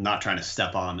look, not trying to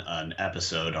step on an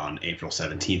episode on April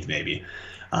 17th, maybe,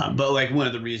 but like one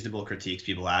of the reasonable critiques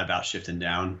people had about Shifting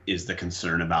Down is the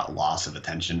concern about loss of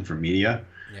attention from media.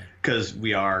 Because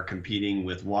we are competing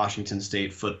with Washington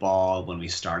State football when we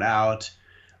start out.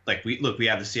 Like, we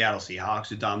have the Seattle Seahawks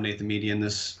who dominate the media in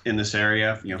this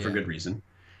area, for good reason.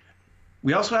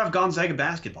 We also have Gonzaga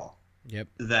basketball. Yep.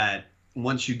 That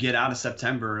once you get out of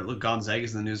September, look,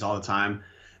 Gonzaga's in the news all the time.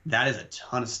 That is a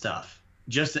ton of stuff.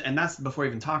 And that's before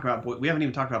even talking about. We haven't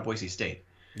even talked about Boise State.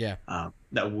 Yeah.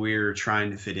 That we're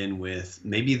trying to fit in with.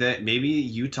 Maybe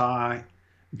Utah,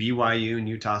 BYU, and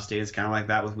Utah State is kind of like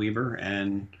that with Weber.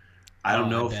 And I don't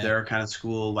know if they're a kind of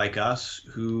school like us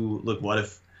who look. What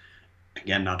if?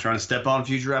 Again, not trying to step on a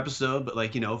future episode, but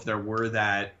like if there were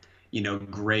that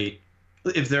great.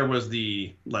 If there was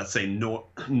the, let's say,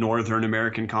 Northern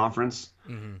American Conference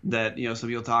that, some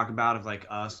people talk about, of like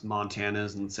us,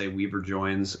 Montana's, and let's say Weber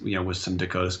joins, with some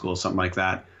Dakota schools, something like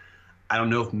that. I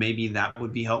don't know if maybe that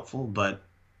would be helpful, but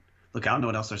look, I don't know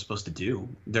what else they're supposed to do.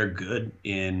 They're good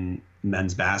in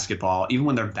men's basketball. Even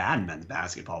when they're bad in men's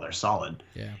basketball, they're solid.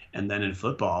 Yeah. And then in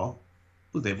football,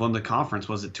 look, they've won the conference,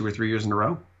 was it 2 or 3 years in a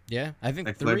row? Yeah, I think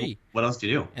like, 3. What else do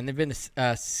you do? And they've been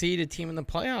a seeded team in the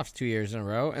playoffs 2 years in a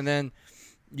row. And then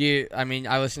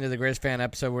I listened to the Grizz fan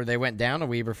episode where they went down to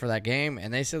Weber for that game,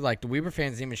 and they said, like, the Weber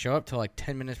fans didn't even show up till, like,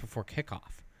 10 minutes before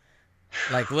kickoff.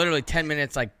 Like, literally 10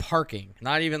 minutes, like, parking.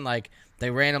 Not even, like,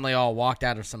 they randomly all walked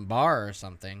out of some bar or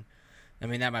something. I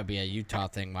mean, that might be a Utah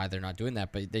thing why they're not doing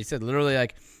that. But they said literally,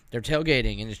 like, they're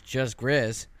tailgating, and it's just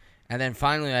Grizz. And then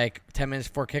finally, like, 10 minutes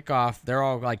before kickoff, they're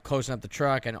all, like, closing up the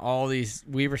truck, and all these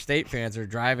Weber State fans are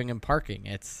driving and parking.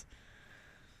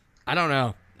 I don't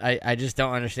know. I just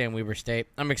don't understand Weber State.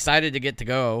 I'm excited to get to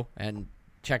go and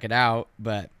check it out,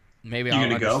 but maybe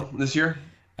I'll go this year?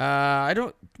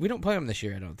 We don't play them this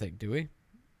year, I don't think, do we?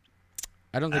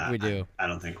 I don't think we do. I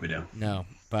don't think we do. No,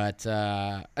 but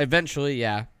eventually,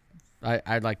 yeah,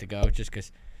 I'd like to go just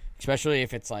because, especially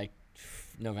if it's like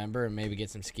November and maybe get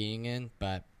some skiing in,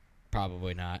 but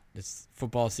probably not. It's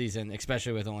football season,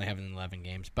 especially with only having 11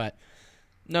 games. But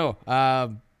no,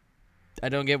 I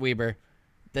don't get Weber.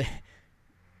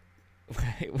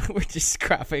 We're just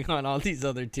scrapping on all these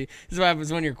other two. This is what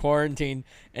happens when you're quarantined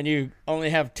and you only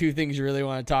have 2 things you really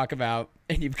want to talk about,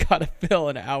 and you've got to fill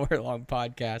an hour-long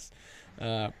podcast.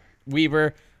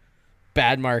 Weber,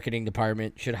 bad marketing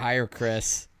department, should hire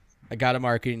Chris. I got a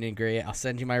marketing degree. I'll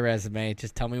send you my resume.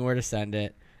 Just tell me where to send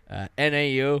it.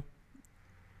 NAU,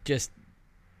 just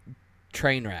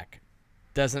train wreck.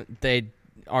 They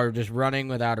are just running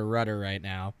without a rudder right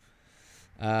now.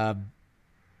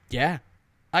 Yeah.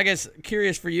 I guess,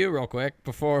 curious for you real quick,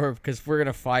 because we're going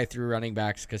to fly through running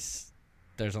backs because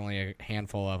there's only a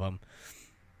handful of them.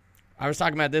 I was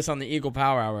talking about this on the Eagle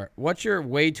Power Hour. What's your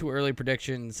way too early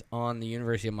predictions on the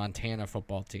University of Montana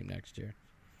football team next year?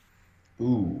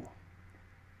 Ooh.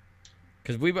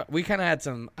 Because we kind of had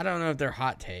some, I don't know if they're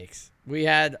hot takes. We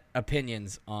had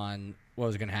opinions on what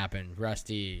was going to happen,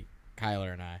 Rusty,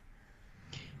 Kyler, and I.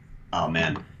 Oh,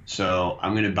 man. So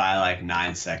I'm going to buy like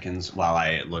 9 seconds while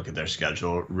I look at their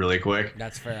schedule really quick.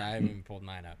 That's fair. I haven't even pulled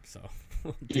mine up. So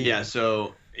yeah,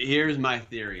 so here's my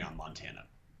theory on Montana.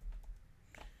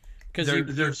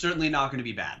 They're certainly not going to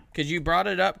be bad. Because you brought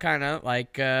it up kind of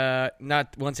like,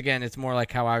 not once again, it's more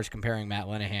like how I was comparing Matt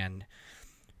Linehan.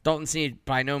 Dalton Snead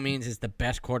by no means is the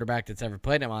best quarterback that's ever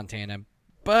played at Montana,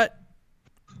 but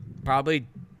probably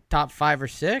top 5 or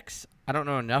 6. I don't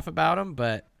know enough about him,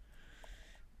 but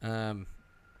I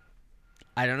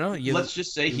don't know. Let's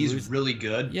just say he's really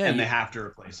good, and they have to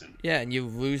replace him. Yeah, and you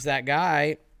lose that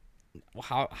guy.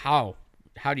 How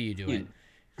do you do it?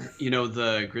 You know,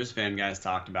 the Grizz fan guys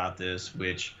talked about this,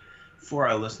 which for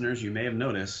our listeners, you may have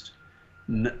noticed.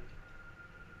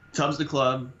 Tubbs the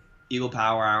Club, Eagle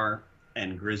Power Hour,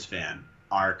 and Grizz fan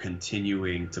are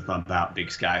continuing to pump out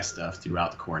Big Sky stuff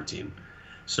throughout the quarantine.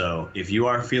 So if you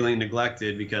are feeling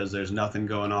neglected because there's nothing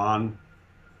going on,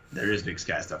 there is Big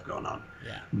Sky stuff going on.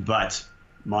 Yeah. But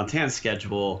Montana's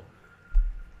schedule,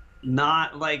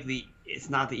 it's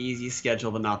not the easiest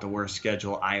schedule, but not the worst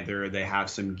schedule either. They have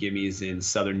some gimmies in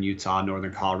southern Utah,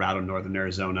 northern Colorado, northern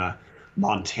Arizona.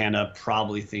 Montana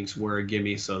probably thinks we're a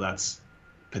gimme, so that's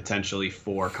potentially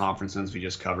 4 conference wins we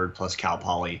just covered, plus Cal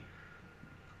Poly.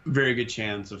 Very good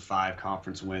chance of 5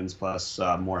 conference wins, plus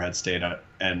Morehead State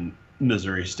and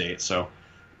Missouri State. So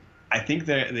I think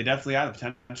they definitely have the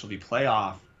potential to be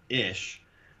playoff-ish.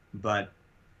 But,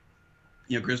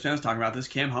 you know, Grizz fans talking about this.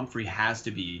 Cam Humphrey has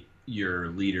to be your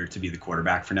leader to be the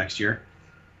quarterback for next year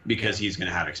because he's going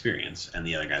to have experience and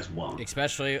the other guys won't.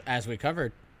 Especially as we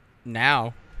covered.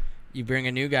 Now, you bring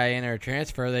a new guy in or a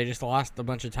transfer, they just lost a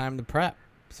bunch of time to prep.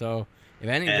 So, if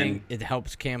anything, it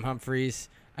helps Cam Humphreys.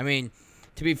 I mean,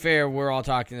 to be fair, we're all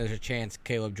talking there's a chance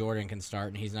Caleb Jordan can start,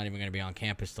 and he's not even going to be on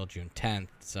campus till June 10th.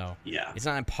 So, it's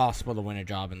not impossible to win a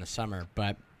job in the summer,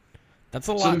 but that's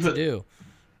a lot to do.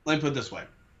 Let me put it this way.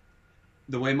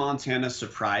 The way Montana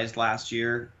surprised last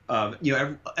year,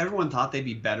 everyone thought they'd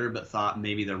be better, but thought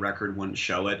maybe the record wouldn't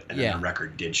show it, and then the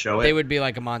record did show it. They would be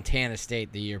like a Montana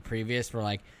State the year previous, where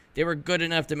like they were good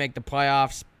enough to make the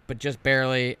playoffs, but just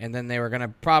barely, and then they were going to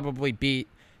probably beat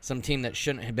some team that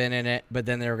shouldn't have been in it, but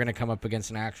then they were going to come up against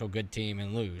an actual good team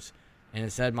and lose. And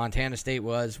instead, Montana State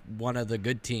was one of the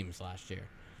good teams last year.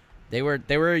 They were.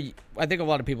 I think a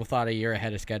lot of people thought a year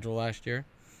ahead of schedule last year.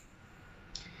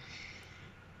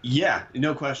 Yeah,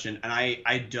 no question. And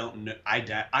I don't know.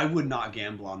 I would not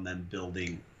gamble on them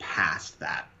building past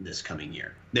that this coming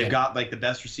year. They've got like the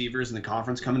best receivers in the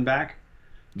conference coming back,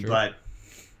 but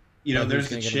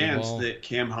there's a chance that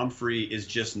Cam Humphrey is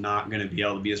just not going to be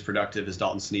able to be as productive as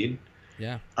Dalton Sneed.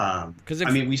 Yeah. Because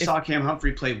we saw Cam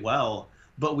Humphrey play well,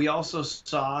 but we also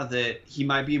saw that he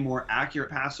might be a more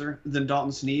accurate passer than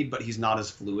Dalton Sneed, but he's not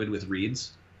as fluid with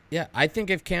reads. Yeah, I think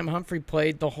if Cam Humphrey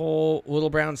played the whole Little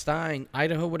Brown Stein,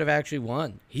 Idaho would have actually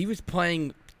won. He was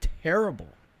playing terrible.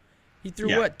 He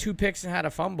threw, 2 picks and had a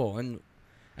fumble. And,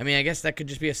 I mean, I guess that could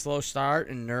just be a slow start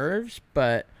and nerves.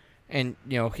 I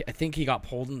think he got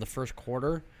pulled in the first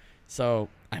quarter. So,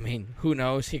 I mean, who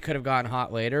knows? He could have gotten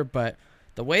hot later. But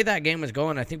the way that game was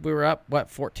going, I think we were up,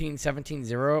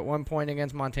 14-17-0 at one point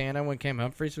against Montana when Cam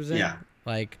Humphreys was in? Yeah.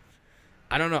 Like,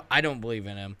 I don't know. I don't believe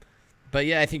in him. But,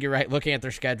 yeah, I think you're right. Looking at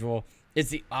their schedule,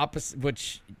 it's the opposite,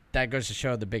 which that goes to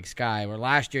show the Big Sky, where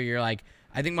last year you're like,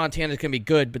 I think Montana's going to be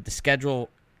good, but the schedule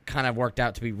kind of worked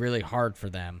out to be really hard for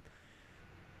them,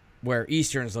 where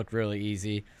Eastern's looked really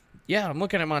easy. Yeah, I'm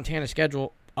looking at Montana's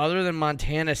schedule. Other than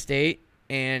Montana State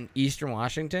and Eastern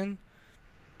Washington,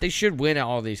 they should win at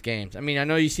all these games. I mean, I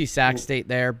know you see Sac State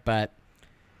there, but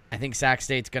I think Sac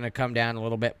State's going to come down a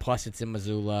little bit, plus it's in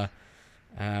Missoula.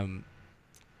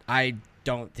 I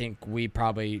don't think we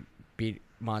probably beat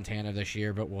Montana this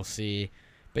year, but we'll see.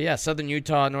 But yeah, Southern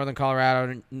Utah, Northern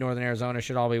Colorado, Northern Arizona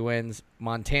should all be wins.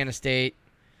 Montana State,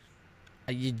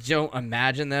 you don't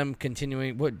imagine them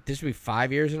continuing. What, this would be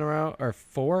 5 years in a row, or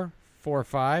 4 or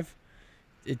 5?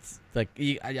 It's like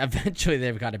eventually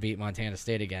they've got to beat Montana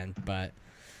State again. But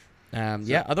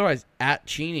otherwise at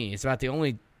Cheney, it's about the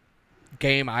only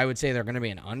game I would say they're going to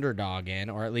be an underdog in,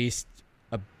 or at least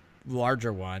a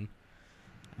larger one.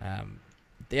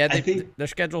 I think their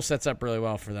schedule sets up really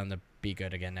well for them to be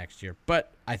good again next year.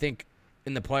 But I think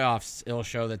in the playoffs, it'll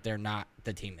show that they're not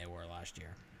the team they were last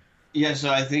year. Yeah, so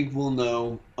I think we'll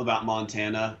know about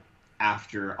Montana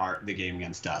after the game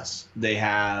against us. They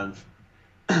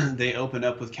open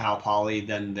up with Cal Poly,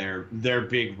 then their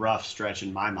big rough stretch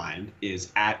in my mind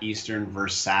is at Eastern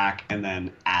versus Sac, and then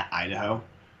at Idaho.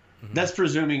 Mm-hmm. That's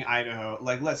presuming Idaho,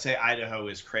 like let's say Idaho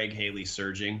is Craig Haley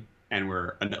surging, and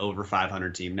we're an over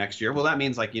 500 team next year. Well, that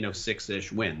means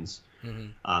 6-ish wins.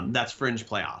 Mm-hmm. That's fringe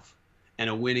playoff. And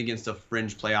a win against a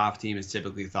fringe playoff team is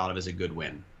typically thought of as a good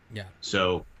win. Yeah.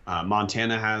 So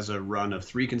Montana has a run of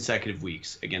 3 consecutive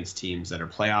weeks against teams that are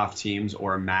playoff teams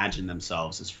or imagine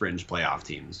themselves as fringe playoff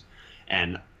teams.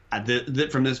 And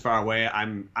from this far away,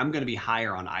 I'm going to be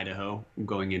higher on Idaho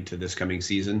going into this coming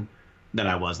season than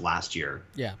I was last year.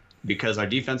 Yeah. Because our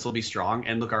defense will be strong,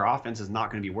 and look, our offense is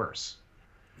not going to be worse.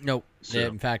 Nope. So,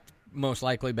 in fact, most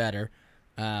likely better.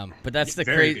 But that's the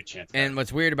Very crazy. good chance. And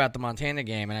what's weird about the Montana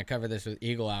game, and I covered this with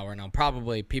Eagle Hour, and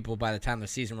probably people by the time the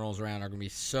season rolls around are going to be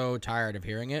so tired of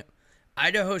hearing it.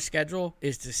 Idaho's schedule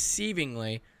is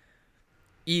deceivingly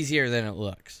easier than it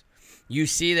looks. You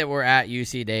see that we're at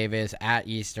UC Davis, at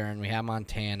Eastern, we have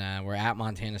Montana, we're at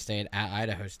Montana State, at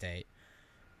Idaho State.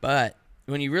 But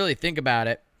when you really think about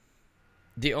it,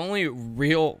 the only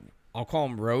real, I'll call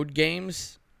them road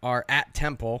games, are at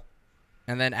Temple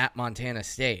and then at Montana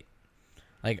State.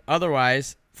 Like,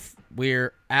 otherwise,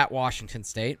 we're at Washington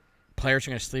State. Players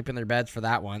are going to sleep in their beds for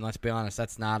that one. Let's be honest,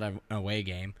 that's not an away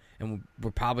game. And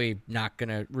we're probably not going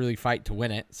to really fight to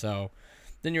win it. So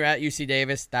then you're at UC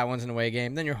Davis. That one's an away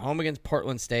game. Then you're home against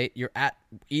Portland State. You're at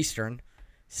Eastern,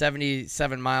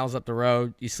 77 miles up the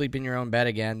road. You sleep in your own bed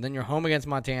again. Then you're home against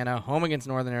Montana, home against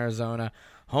Northern Arizona,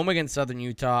 home against Southern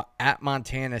Utah, at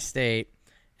Montana State,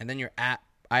 and then you're at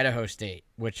Idaho State,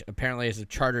 which apparently is a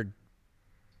chartered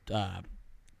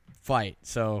flight.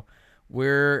 So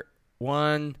we're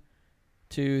 1,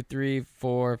 2, 3,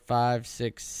 4, 5,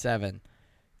 6, 7.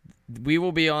 We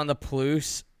will be on the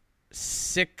Palouse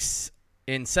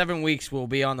in 7 weeks. We'll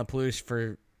be on the Palouse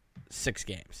for 6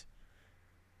 games.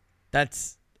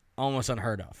 That's almost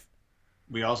unheard of.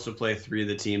 We also play 3 of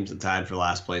the teams that tied for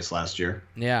last place last year.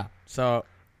 Yeah. So,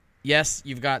 yes,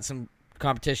 you've got some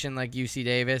competition like UC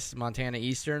Davis, Montana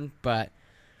Eastern, but,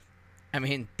 I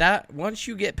mean, that once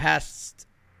you get past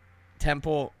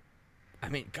Temple, I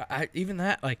mean, even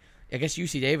that, like, I guess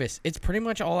UC Davis, it's pretty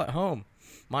much all at home.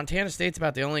 Montana State's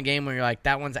about the only game where you're like,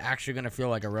 that one's actually going to feel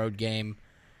like a road game.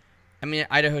 I mean,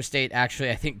 Idaho State actually,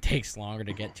 I think, takes longer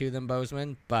to get to than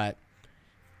Bozeman, but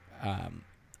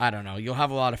I don't know. You'll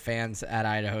have a lot of fans at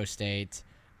Idaho State.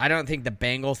 I don't think the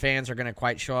Bengals fans are going to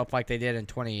quite show up like they did in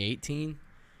 2018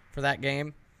 for that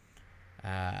game.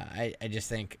 I just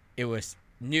think it was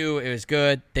new. It was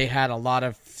good. They had a lot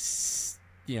of,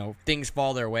 things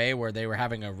fall their way where they were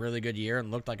having a really good year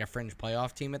and looked like a fringe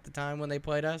playoff team at the time when they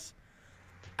played us.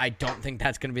 I don't think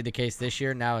that's going to be the case this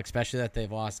year now, especially that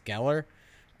they've lost Geller,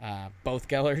 both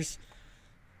Gellers.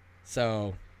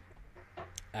 So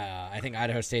I think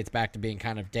Idaho State's back to being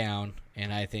kind of down,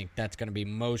 and I think that's going to be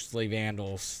mostly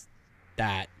Vandals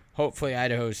that hopefully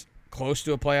Idaho's close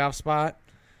to a playoff spot,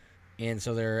 and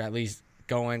so they're at least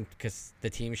going because the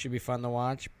team should be fun to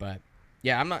watch. But,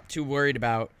 yeah, I'm not too worried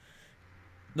about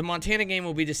the Montana game.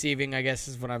 Will be deceiving, I guess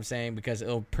is what I'm saying, because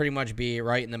it'll pretty much be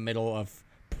right in the middle of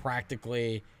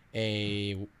practically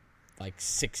a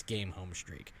 6-game home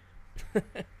streak.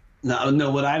 No,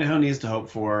 what Idaho needs to hope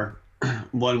for,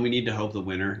 one, we need to hope the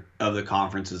winner of the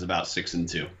conference is about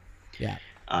 6-2. Yeah,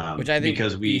 which I think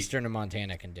because Eastern and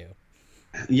Montana can do.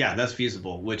 Yeah, that's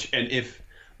feasible. If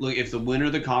the winner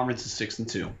of the conference is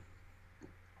 6-2,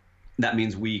 that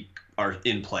means we are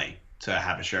in play to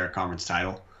have a share conference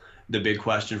title. The big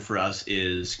question for us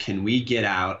is, can we get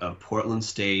out of Portland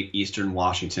State, Eastern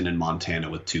Washington, and Montana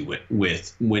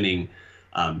with winning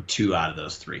 2 out of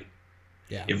those 3?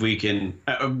 Yeah. If we can,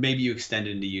 maybe you extend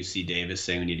it into UC Davis,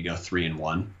 saying we need to go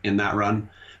 3-1 in that run,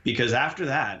 because after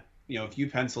that, if you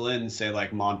pencil in, say,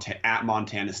 like at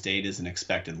Montana State is an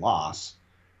expected loss,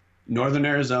 Northern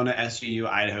Arizona, SUU,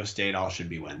 Idaho State all should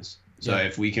be wins. So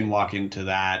if we can walk into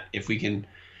that, if we can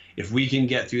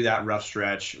get through that rough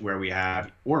stretch where we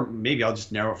have, or maybe I'll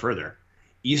just narrow it further,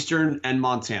 Eastern and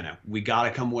Montana, we got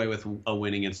to come away with a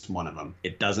win against one of them.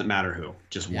 It doesn't matter who,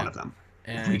 just one of them.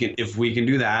 And if we can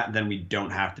do that, then we don't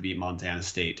have to beat Montana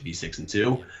State to be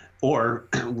 6-2, or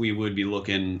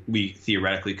we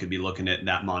theoretically could be looking at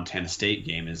that Montana State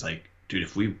game as like, dude,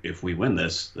 if we win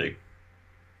this, like,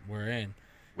 we're in.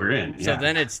 Yeah. So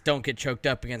then it's don't get choked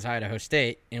up against Idaho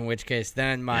State, in which case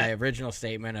then my original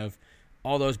statement of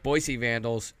all those Boise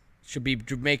Vandals should be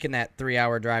making that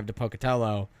 3-hour drive to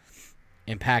Pocatello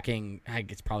and packing, I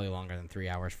think it's probably longer than 3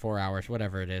 hours, 4 hours,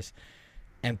 whatever it is,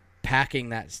 and packing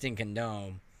that stinking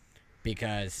dome,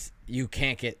 because you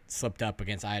can't get slipped up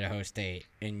against Idaho State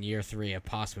in year 3 of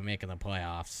possibly making the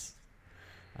playoffs.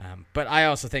 But I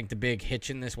also think the big hitch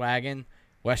in this wagon,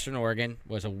 Western Oregon,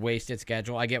 was a wasted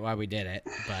schedule. I get why we did it,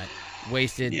 but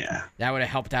wasted. Yeah. That would have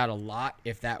helped out a lot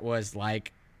if that was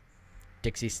like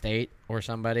Dixie State or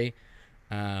somebody.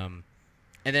 And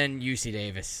then UC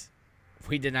Davis.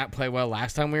 We did not play well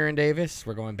last time we were in Davis.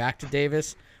 We're going back to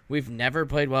Davis. We've never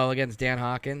played well against Dan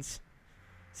Hawkins.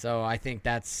 So I think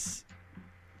that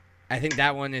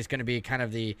one is going to be kind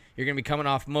of you're going to be coming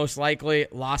off most likely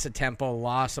loss at Temple,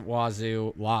 loss at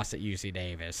Wazoo, loss at UC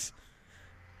Davis.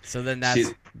 So then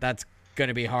that's going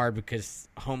to be hard because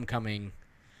homecoming,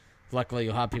 luckily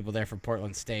you'll have people there for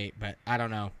Portland State, but I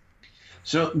don't know.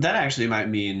 So that actually might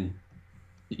mean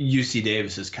UC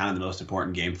Davis is kind of the most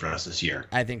important game for us this year.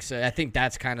 I think so. I think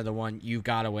that's kind of the one you've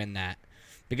got to win that.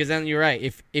 Because then you're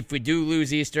right. If we do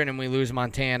lose Eastern and we lose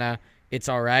Montana, it's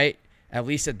all right. At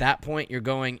least at that point, you're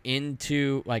going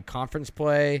into like conference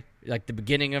play, like the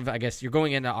beginning of, I guess you're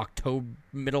going into October,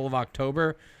 middle of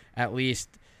October, at least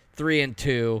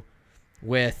 3-2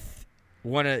 with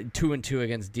 2-2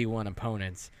 against D1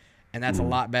 opponents, and that's a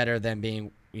lot better than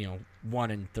being 1-3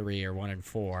 or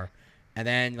 1-4. And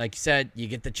then, like you said, you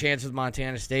get the chance with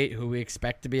Montana State, who we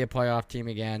expect to be a playoff team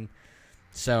again.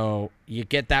 So you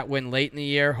get that win late in the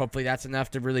year. Hopefully that's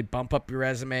enough to really bump up your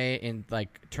resume in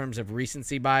like terms of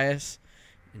recency bias,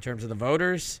 in terms of the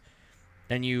voters.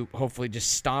 Then you hopefully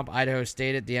just stomp Idaho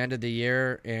State at the end of the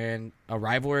year in a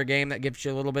rivalry game that gives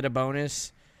you a little bit of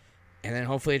bonus. And then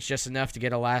hopefully it's just enough to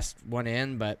get a last one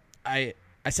in. But I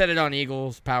said it on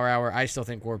Eagles Power Hour. I still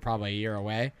think we're probably a year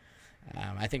away.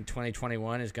 I think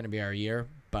 2021 is going to be our year.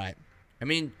 But, I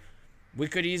mean, we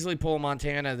could easily pull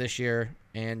Montana this year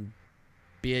and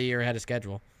be a year ahead of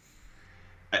schedule.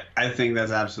 I think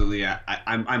that's absolutely.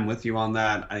 I'm with you on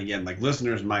that. Again, like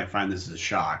listeners might find this a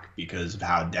shock because of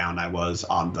how down I was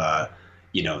on the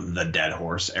dead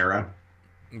horse era.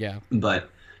 Yeah. But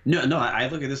no. I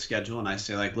look at this schedule and I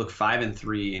say like, look,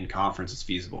 5-3 in conference is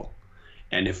feasible.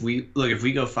 And if we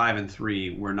go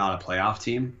 5-3, we're not a playoff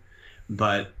team,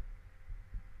 but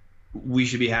we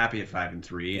should be happy at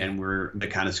 5-3. And we're the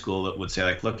kind of school that would say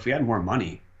like, look, if we had more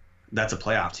money, that's a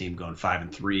playoff team going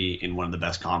 5-3 in one of the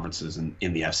best conferences in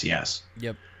the FCS.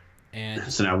 Yep. And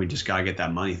so now we just gotta get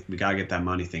that money. We gotta get that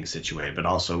money thing situated. But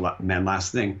also, man,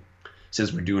 last thing,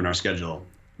 since we're doing our schedule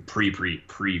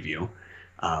preview,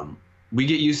 we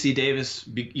get UC Davis.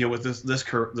 With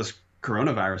this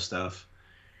coronavirus stuff,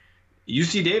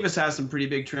 UC Davis has some pretty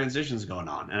big transitions going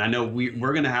on. And I know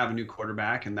we're gonna have a new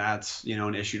quarterback, and that's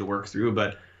an issue to work through.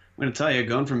 But I'm going to tell you,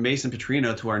 going from Mason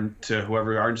Petrino to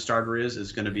whoever our starter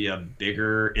is going to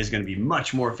be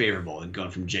much more favorable than going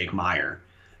from Jake Meyer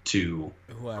to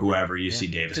whoever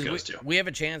UC Davis goes to. We have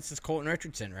a chance. It's Colton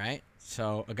Richardson, right?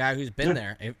 So a guy who's been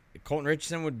there. If Colton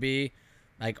Richardson would be,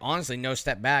 like, honestly, no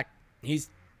step back. He's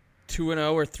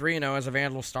 2-0 or 3-0 as a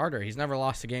Vandal starter. He's never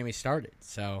lost a game he started.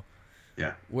 So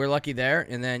yeah, we're lucky there.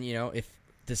 And then, if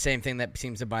the same thing that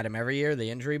seems to bite him every year, the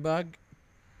injury bug,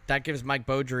 that gives Mike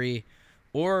Beaudry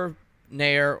or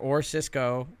Nair or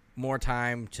Cisco more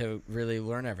time to really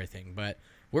learn everything. But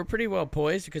we're pretty well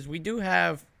poised because we do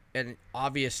have an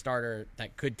obvious starter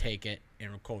that could take it in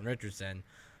Colton Richardson.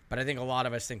 But I think a lot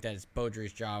of us think that it's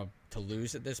Beaudry's job to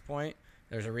lose at this point.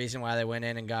 There's a reason why they went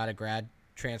in and got a grad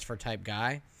transfer type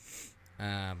guy.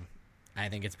 I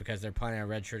think it's because they're planning on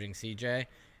redshirting CJ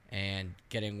and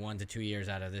getting 1 to 2 years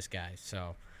out of this guy.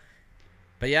 So,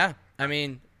 but yeah, I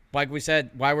mean, like we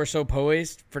said, why we're so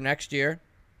poised for next year.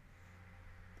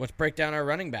 Let's break down our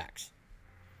running backs.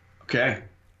 Okay.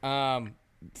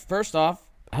 First off,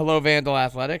 hello, Vandal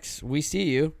Athletics. We see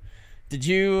you. Did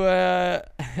you,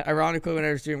 ironically, when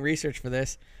I was doing research for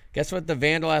this, guess what the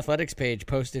Vandal Athletics page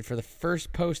posted for the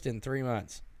first post in 3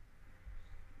 months?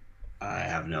 I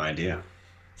have no idea.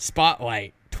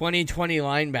 Spotlight 2020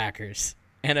 linebackers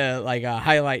and a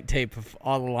highlight tape of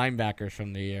all the linebackers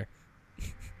from the year.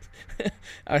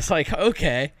 I was like,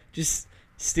 okay, just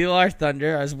steal our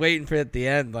thunder. I was waiting for it at the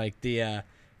end, like the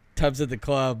Tubs at the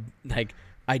Club, like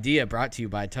idea brought to you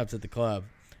by Tubs at the Club.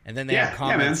 And then they had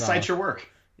comments. Yeah, man, cite your work.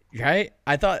 Right?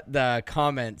 I thought the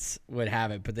comments would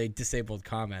have it, but they disabled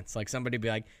comments. Like somebody would be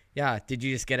like, yeah, did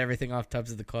you just get everything off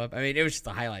Tubs at the Club? I mean, it was just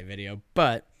a highlight video.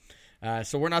 But,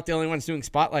 so we're not the only ones doing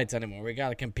spotlights anymore. We got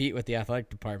to compete with the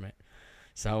athletic department.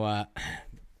 So,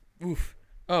 oof.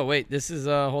 Oh, wait, this is,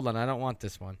 hold on, I don't want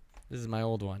this one. This is my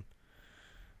old one.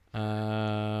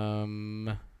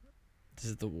 This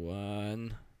is the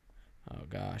one. Oh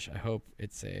gosh, I hope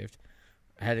it's saved.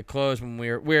 I had to close when we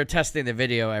were testing the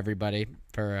video, everybody,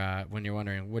 for when you're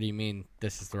wondering, what do you mean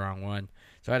this is the wrong one?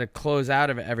 So I had to close out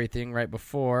of everything right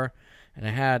before, and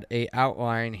I had a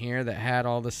outline here that had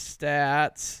all the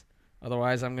stats.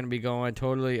 Otherwise, I'm going to be going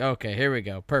totally... Okay, here we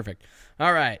go. Perfect.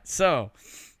 All right, so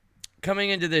coming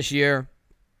into this year,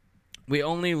 we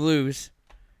only lose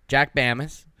Jack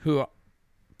Bamas, who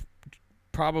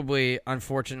probably,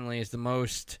 unfortunately, is the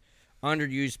most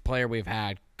underused player we've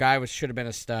had. Guy should have been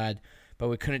a stud, but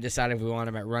we couldn't decide if we want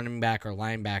him at running back or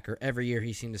linebacker. Every year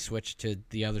he seemed to switch to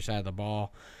the other side of the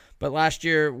ball. But last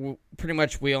year, pretty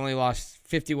much we only lost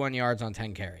 51 yards on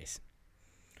 10 carries.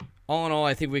 All in all,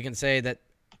 I think we can say that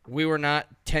we were not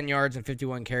 10 yards and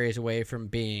 51 carries away from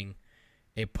being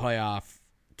a playoff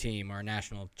team or a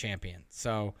national champion.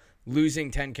 So losing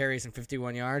 10 carries and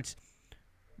 51 yards,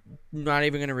 not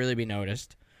even going to really be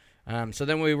noticed. So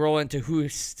then we roll into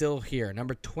who's still here.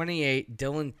 Number 28,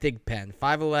 Dylan Thigpen,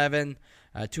 5'11",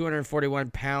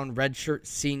 241-pound redshirt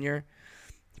senior.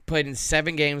 He played in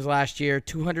 7 games last year,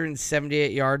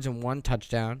 278 yards and 1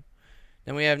 touchdown.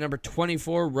 Then we have number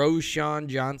 24, Roschon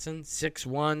Johnson,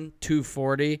 6'1",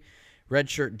 240,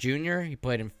 redshirt junior. He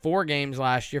played in 4 games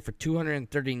last year for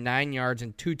 239 yards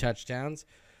and 2 touchdowns.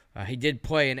 He did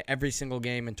play in every single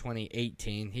game in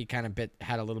 2018. He kind of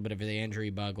had a little bit of the injury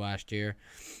bug last year.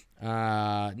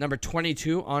 Number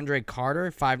 22, Andre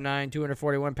Carter, 5'9",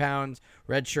 241 pounds,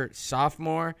 redshirt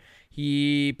sophomore.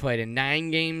 He played in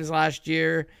 9 games last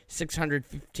year,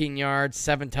 615 yards,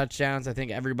 7 touchdowns. I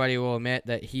think everybody will admit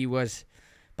that he was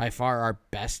by far our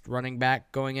best running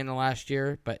back going into last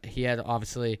year, but he had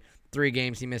obviously 3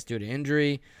 games he missed due to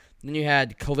injury. Then you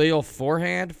had Khalil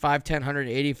Forehand, 5'10",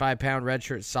 185-pound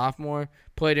redshirt sophomore,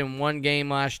 played in 1 game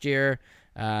last year.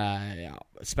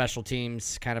 Special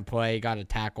teams kind of play, got a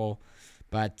tackle,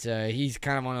 but he's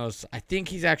kind of one of those. I think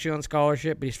he's actually on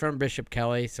scholarship, but he's from Bishop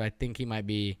Kelly, so I think he might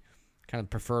be kind of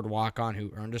preferred walk-on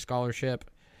who earned a scholarship.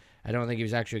 I don't think he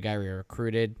was actually a guy we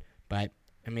recruited, but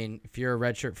I mean, if you're a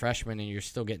redshirt freshman and you're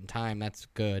still getting time, that's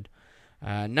good.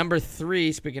 Number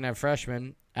 3, speaking of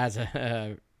freshmen, as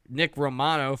a Nick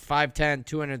Romano, 5'10",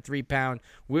 203-pound,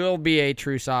 will be a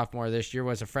true sophomore this year,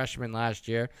 was a freshman last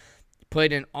year.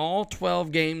 Played in all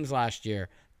 12 games last year,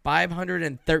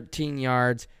 513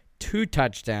 yards, 2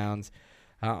 touchdowns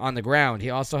on the ground. He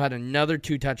also had another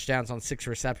 2 touchdowns on 6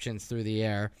 receptions through the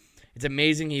air. It's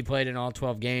amazing he played in all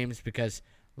 12 games because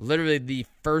literally the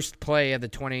first play of the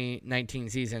 2019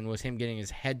 season was him getting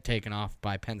his head taken off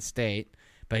by Penn State,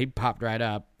 but he popped right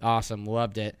up. Awesome,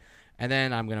 loved it. And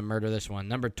then I'm going to murder this one.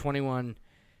 Number 21,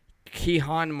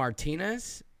 Keon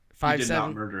Martinez. 5'7". You did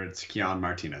not murder it. It's Keon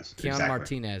Martinez. Keon exactly.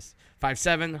 Martinez.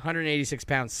 5'7",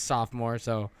 186-pound sophomore,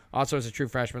 so also as a true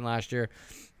freshman last year.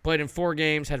 Played in 4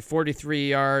 games, had 43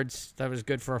 yards. That was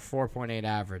good for a 4.8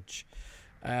 average.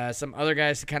 Some other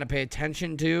guys to kind of pay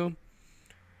attention to.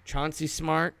 Chauncey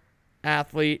Smart,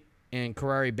 athlete, and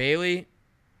Karari Bailey,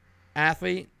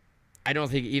 athlete. I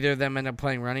don't think either of them end up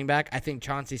playing running back. I think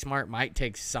Chauncey Smart might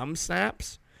take some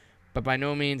snaps, but by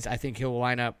no means I think he'll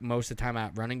line up most of the time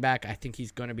at running back. I think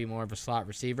he's going to be more of a slot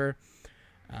receiver.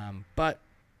 But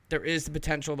there is the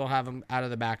potential they'll have him out of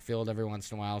the backfield every once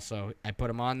in a while, so I put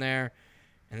him on there.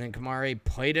 And then Kamari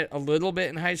played it a little bit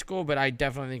in high school, but I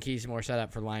definitely think he's more set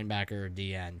up for linebacker or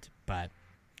D-end. But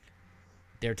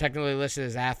they're technically listed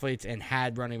as athletes and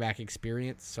had running back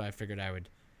experience, so I figured I would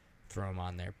throw him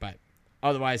on there. But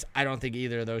otherwise, I don't think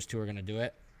either of those two are going to do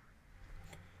it.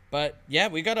 But, yeah,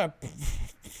 we got a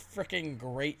freaking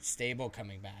great stable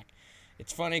coming back.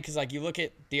 It's funny because, like, you look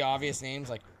at the obvious names,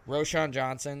 like Roschon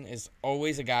Johnson is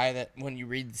always a guy that when you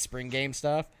read the spring game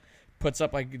stuff, puts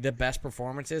up, like, the best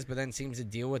performances, but then seems to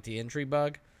deal with the injury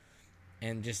bug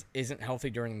and just isn't healthy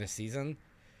during the season.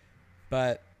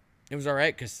 But it was all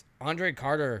right because Andre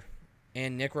Carter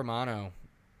and Nick Romano,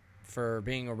 for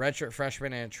being a redshirt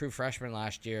freshman and a true freshman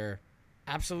last year,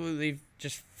 absolutely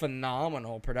just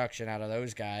phenomenal production out of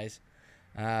those guys.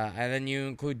 And then you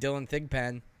include Dylan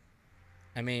Thigpen.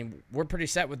 I mean, we're pretty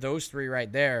set with those 3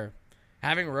 right there.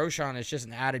 Having Roschon is just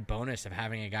an added bonus of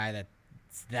having a guy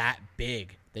that's that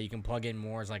big that you can plug in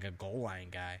more as like a goal line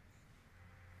guy.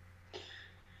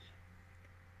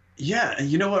 Yeah,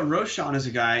 you know what? Roschon is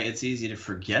a guy it's easy to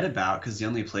forget about because he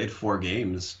only played 4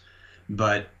 games.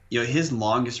 But you know, his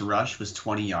longest rush was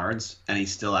 20 yards, and he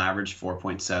still averaged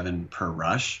 4.7 per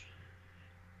rush.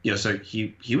 You know, so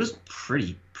he was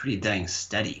pretty dang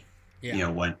steady. Yeah. You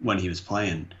know, when he was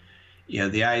playing. You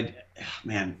know,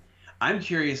 man, I'm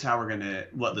curious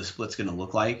what the split's gonna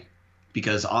look like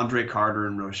because Andre Carter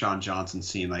and Roschon Johnson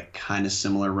seem like kind of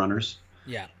similar runners.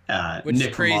 Yeah, which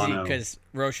Nick is crazy Romano, because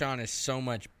Roschon is so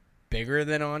much bigger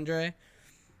than Andre,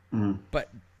 mm-hmm. but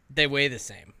they weigh the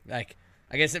same. Like,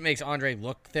 I guess it makes Andre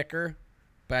look thicker,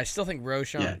 but I still think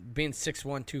Roschon being 6'1",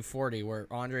 240, where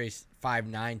Andre's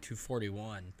 5'9",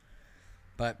 241.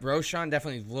 But Roschon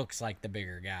definitely looks like the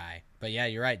bigger guy. But yeah,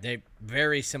 you're right. They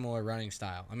very similar running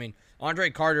style. I mean,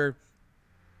 Andre Carter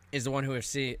is the one who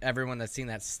everyone that's seen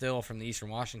that still from the Eastern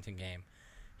Washington game.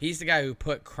 He's the guy who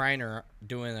put Kreiner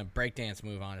doing a breakdance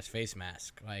move on his face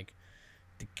mask. Like,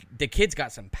 the kid's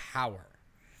got some power.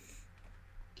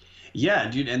 Yeah,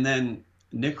 dude. And then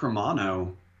Nick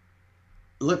Romano.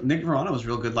 Look, Nick Romano was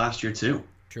real good last year too.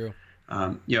 True.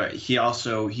 You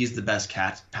know, he's the best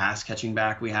pass catching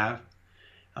back we have.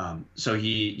 So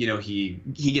he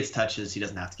gets touches. He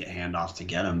doesn't have to get handoffs to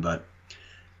get them. But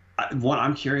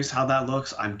I'm curious how that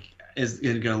looks. Is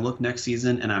it going to look next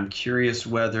season? And I'm curious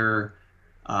whether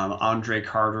Andre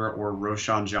Carter or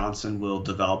Roshan Johnson will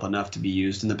develop enough to be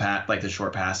used in the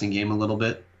short passing game a little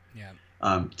bit, Yeah.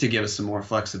 to give us some more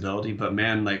flexibility. But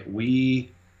man, I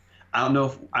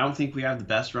don't think we have the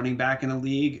best running back in the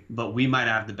league, but we might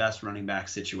have the best running back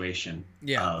situation.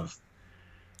 Yeah.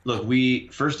 Look,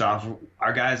 first off,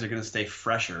 our guys are going to stay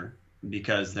fresher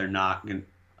because they're not going.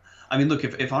 I mean, look,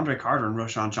 if Andre Carter and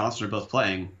Roshan Johnson are both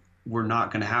playing, we're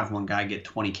not going to have one guy get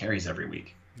 20 carries every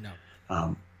week.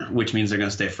 No. Which means they're going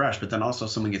to stay fresh. But then also,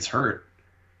 if someone gets hurt,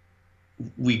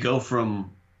 we go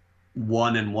from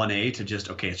 1 and 1A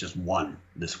to it's just 1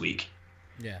 this week.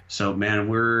 Yeah. So, man,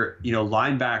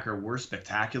 linebacker, we're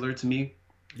spectacular to me.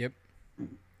 Yep.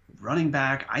 Running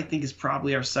back, I think, is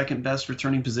probably our second best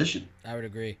returning position. I would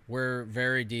agree. We're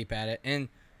very deep at it. And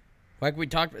like we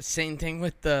talked about, same thing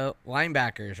with the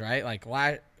linebackers, right? Like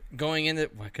going into,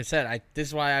 like I said, this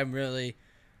is why I'm really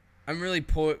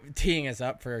teeing us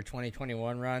up for a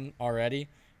 2021 run already.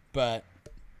 But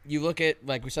you look at,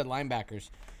 like we said, linebackers.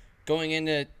 Going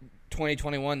into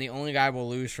 2021, the only guy we'll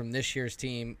lose from this year's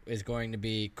team is going to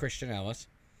be Christian Ellis.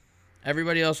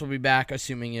 Everybody else will be back,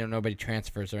 assuming nobody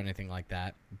transfers or anything like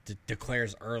that.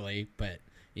 Declares early, but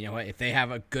you know what? If they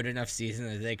have a good enough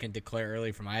season that they can declare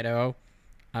early from Idaho,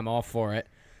 I'm all for it.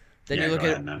 Then you look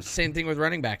at same thing with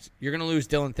running backs. You're going to lose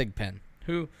Dylan Thigpen,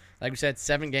 who, like we said,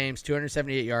 7 games,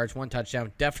 278 yards, 1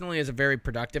 touchdown. Definitely is a very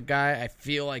productive guy. I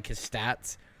feel like his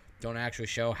stats don't actually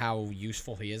show how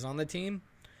useful he is on the team.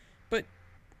 But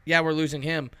yeah, we're losing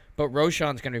him. But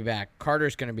Roshan's going to be back.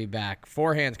 Carter's going to be back.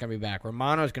 Forehand's going to be back.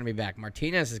 Romano's going to be back.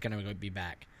 Martinez is going to be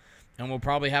back. And we'll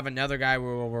probably have another guy we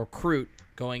will recruit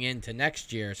going into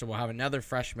next year. So we'll have another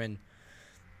freshman.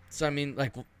 So, I mean,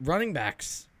 like, running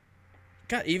backs,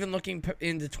 God, even looking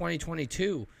into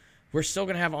 2022, we're still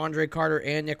going to have Andre Carter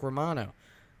and Nick Romano.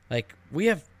 Like, we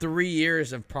have 3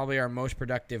 years of probably our most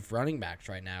productive running backs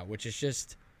right now, which is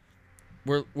just,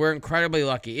 we're incredibly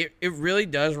lucky. It really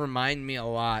does remind me a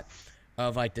lot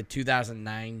of, like, the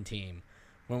 2009 team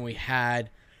when we had,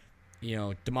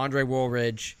 DeMondre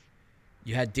Woolridge,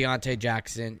 you had Deontay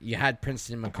Jackson, you had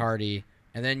Princeton McCarty,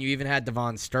 and then you even had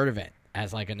Devon Sturdivant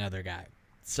as, like, another guy.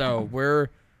 So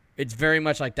it's very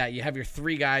much like that. You have your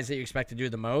 3 guys that you expect to do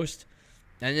the most,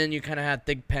 and then you kind of have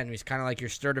Thigpen, who's kind of like your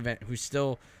Sturdivant, who's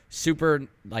still super,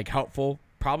 like, helpful.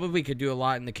 Probably could do a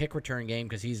lot in the kick return game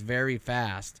because he's very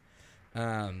fast.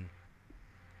 I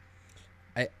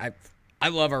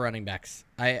love our running backs.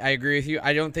 I agree with you.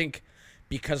 I don't think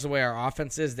because of the way our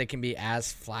offense is, they can be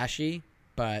as flashy,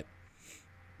 but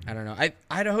I don't know.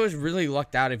 Idaho's really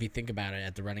lucked out if you think about it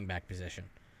at the running back position.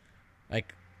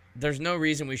 Like, there's no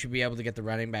reason we should be able to get the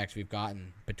running backs we've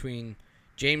gotten between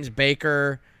James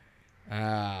Baker,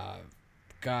 Elijah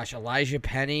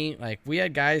Penny. Like, we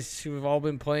had guys who have all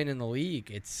been playing in the league.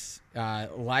 It's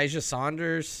Elijah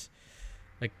Saunders.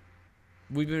 Like,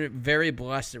 we've been very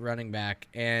blessed at running back,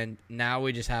 and now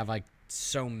we just have, like,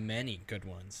 so many good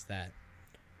ones that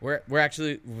we're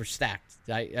stacked.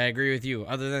 I agree with you.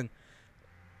 Other than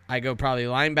I go probably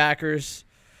linebackers,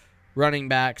 running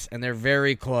backs, and they're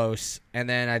very close. And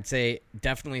then I'd say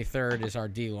definitely third is our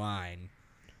D-line.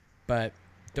 But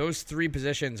those 3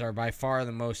 positions are by far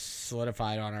the most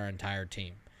solidified on our entire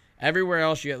team. Everywhere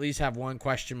else, you at least have one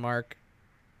question mark.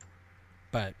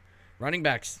 But running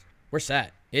backs, we're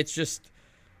set. It's just,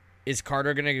 is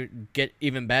Carter going to get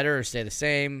even better or stay the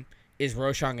same? Is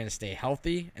Roshan going to stay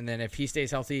healthy? And then if he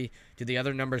stays healthy, do the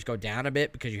other numbers go down a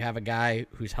bit because you have a guy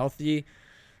who's healthy?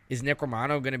 Is Nick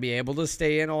Romano going to be able to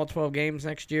stay in all 12 games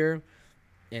next year?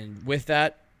 And with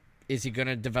that, is he going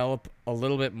to develop a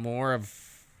little bit more of,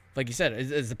 like you said,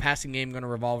 is the passing game going to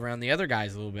revolve around the other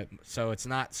guys a little bit? So it's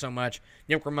not so much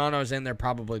Nick Romano's in there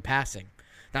probably passing.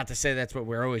 Not to say that's what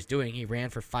we're always doing. He ran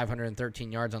for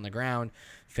 513 yards on the ground,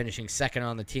 finishing second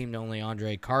on the team to only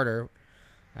Andre Carter.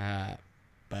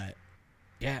 But,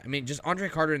 yeah, I mean, just Andre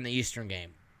Carter in the Eastern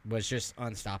game was just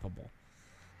unstoppable.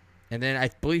 And then I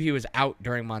believe he was out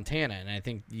during Montana, and I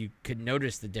think you could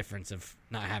notice the difference of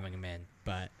not having him in.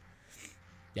 But,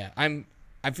 yeah,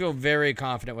 I feel very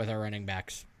confident with our running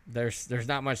backs. There's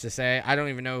not much to say. I don't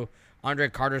even know. Andre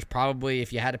Carter's probably,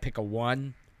 if you had to pick a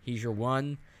 1, he's your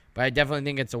 1. But I definitely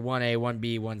think it's a 1A,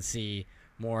 1B, 1C,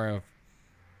 more of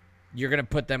you're going to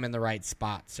put them in the right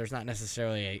spots. There's not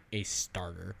necessarily a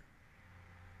starter.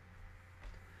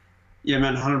 Yeah,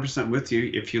 man, 100% with you.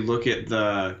 If you look at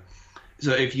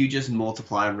so if you just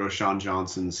multiply Roshan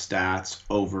Johnson's stats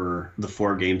over the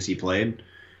 4 games he played,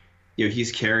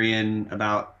 he's carrying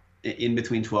about in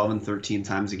between 12 and 13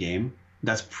 times a game.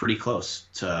 That's pretty close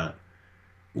to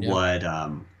what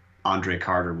Andre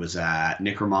Carter was at.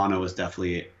 Nick Romano was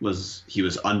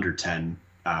under 10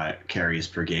 carries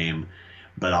per game.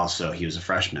 but also he was a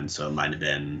freshman, so it might have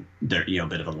been there, a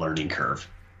bit of a learning curve,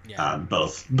 Yeah.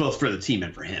 both for the team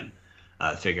and for him,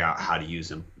 figure out how to use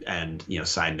him. And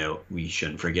side note, we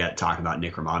shouldn't forget talking about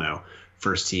Nick Romano,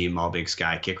 first team All Big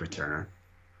Sky kick returner.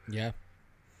 Yeah.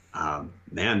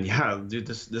 Man, yeah, dude,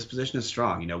 this position is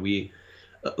strong. We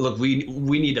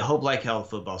need to hope like hell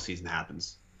football season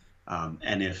happens,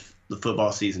 and if the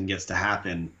football season gets to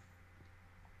happen,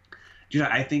 dude,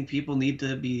 I think people need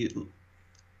to be.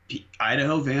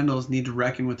 Idaho Vandals need to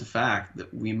reckon with the fact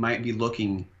that we might be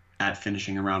looking at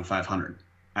finishing around 500,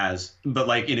 but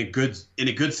like in a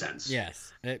good sense.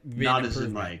 Yes. Not as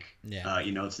in like,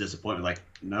 it's disappointment. Like,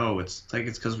 no, it's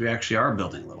because we actually are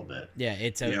building a little bit. Yeah,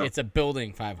 it's a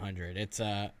building 500. It's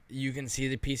you can see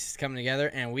the pieces coming together,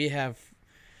 and we've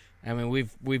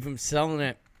been selling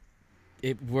it.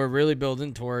 We're really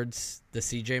building towards the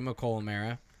C.J. McCollum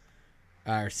era,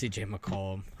 or C.J.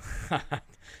 McCollum.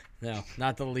 No,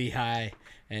 not the Lehigh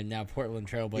and now Portland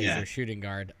Trailblazer shooting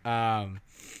guard.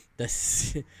 The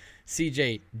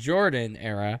C.J. Jordan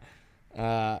era.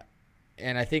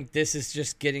 And I think this is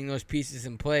just getting those pieces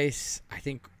in place. I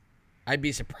think I'd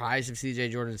be surprised if C.J.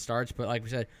 Jordan starts, but like we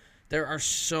said, there are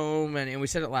so many. And we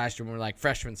said it last year when we were like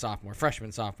freshman, sophomore,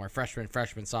 freshman, sophomore,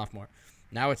 freshman, sophomore.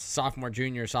 Now it's sophomore,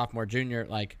 junior.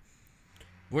 Like,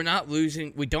 we're not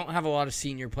losing. We don't have a lot of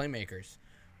senior playmakers,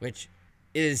 which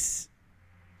is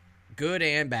good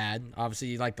and bad. Obviously,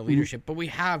 you like the leadership, but we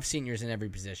have seniors in every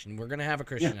position. We're going to have a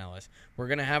Christian Ellis. We're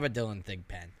going to have a Dylan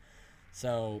Thigpen.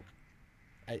 So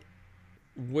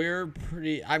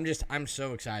I'm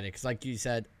so excited because, like you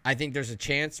said, I think there's a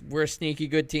chance we're a sneaky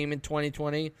good team in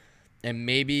 2020 and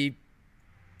maybe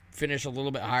finish a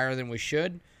little bit higher than we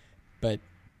should. But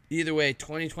either way,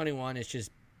 2021 is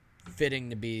just fitting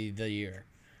to be the year.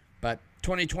 But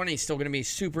 2020 is still going to be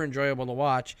super enjoyable to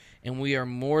watch, and we are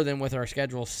more than with our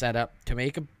schedule set up to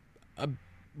make a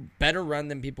better run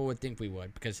than people would think we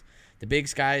would, because the Big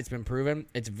Sky, it's been proven,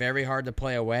 it's very hard to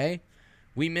play away.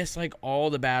 We miss like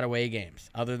all the bad away games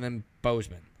other than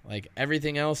Bozeman. Like,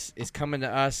 everything else is coming to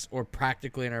us or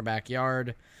practically in our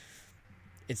backyard.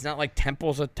 It's not like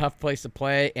Temple's a tough place to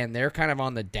play, and they're kind of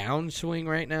on the downswing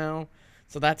right now.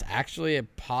 So that's actually a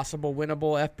possible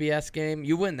winnable FBS game.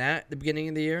 You win that at the beginning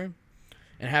of the year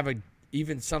and have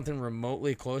even something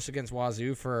remotely close against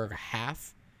Wazoo for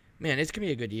half, man, it's going to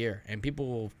be a good year, and people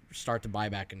will start to buy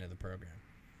back into the program.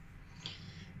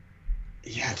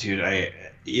 Yeah, dude,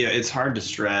 it's hard to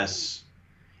stress.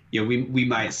 We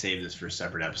might save this for a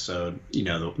separate episode.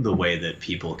 The way that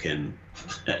people can,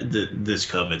 this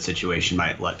COVID situation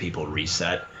might let people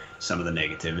reset some of the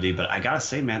negativity. But I gotta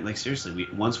say, man, like, seriously,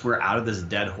 once we're out of this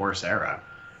dead horse era,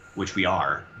 which we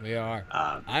are.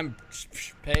 I'm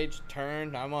page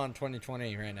turned. I'm on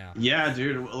 2020 right now. Yeah,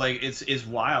 dude, like, it's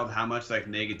wild how much like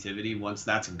negativity, once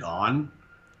that's gone,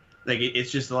 like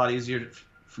it's just a lot easier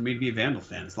for me to be a Vandal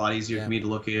fan. It's a lot easier for me to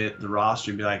look at the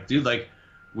roster and be like, dude, like,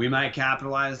 we might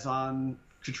capitalize on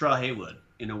Catrell Haywood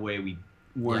in a way we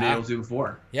weren't able to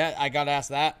before. Yeah, I got asked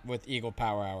that with Eagle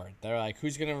Power Hour. They're like,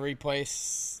 who's going to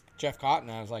replace Jeff Cotton?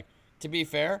 I was like, to be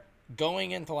fair,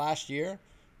 going into last year,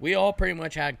 we all pretty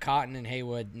much had Cotton and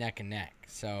Haywood neck and neck.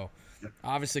 So,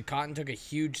 obviously, Cotton took a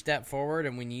huge step forward,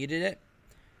 and we needed it.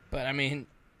 But, I mean,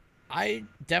 I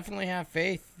definitely have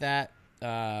faith that,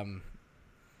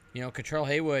 Catrell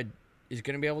Haywood is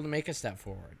going to be able to make a step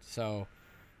forward. So,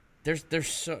 there's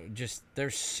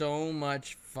so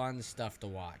much fun stuff to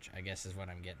watch, I guess is what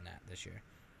I'm getting at this year.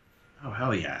 Oh,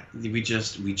 hell yeah. We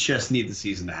just need the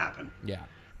season to happen. Yeah.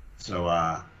 So,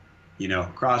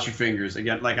 cross your fingers.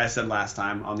 Again, like I said last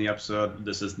time on the episode,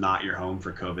 this is not your home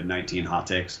for COVID-19 hot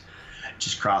takes.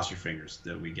 Just cross your fingers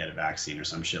that we get a vaccine or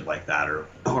some shit like that, or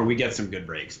we get some good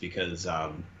breaks, because,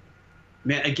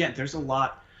 man, again, there's a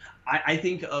lot. I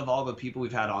think of all the people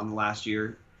we've had on the last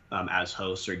year as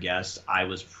hosts or guests, I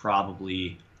was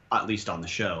probably, at least on the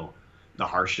show, the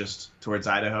harshest towards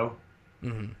Idaho.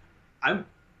 Mm-hmm.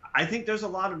 I think there's a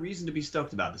lot of reason to be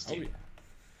stoked about this team. Oh,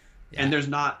 yeah. And there's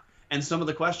not, and some of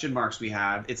the question marks we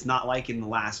have, it's not like in the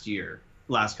last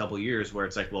couple of years where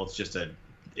it's like, well,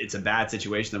 it's a bad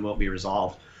situation that won't be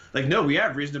resolved. Like, no, we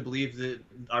have reason to believe that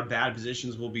our bad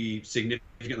positions will be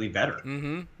significantly better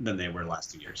than they were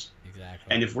last 2 years.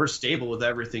 Exactly. And if we're stable with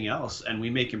everything else and we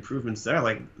make improvements there,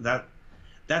 like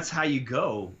that's how you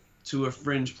go to a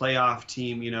fringe playoff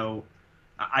team.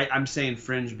 I'm saying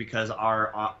fringe because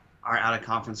our out of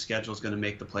conference schedule is going to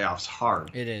make the playoffs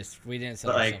hard. It is. We didn't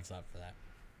set ourselves up for that.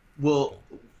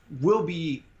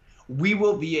 We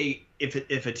will be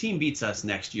if a team beats us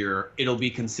next year, it'll be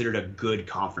considered a good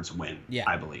conference win. Yeah,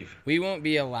 I believe we won't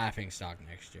be a laughing stock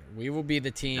next year. We will be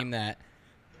the team that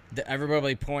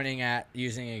everybody pointing at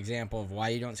using an example of why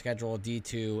you don't schedule a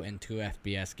D2 and 2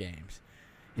 FBS games.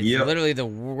 It's literally the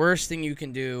worst thing you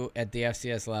can do at the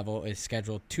FCS level is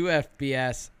schedule 2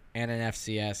 FBS and an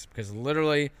FCS, because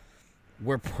literally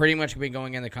we're pretty much going to be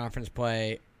going in the conference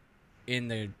play in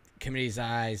the committee's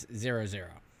eyes 0-0.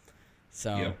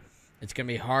 So it's going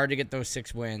to be hard to get those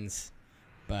 6 wins.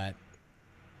 But,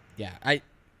 yeah, I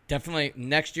definitely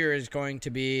next year is going to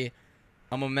be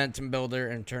a momentum builder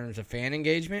in terms of fan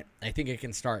engagement. I think it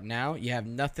can start now. You have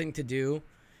nothing to do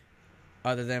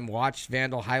other than watch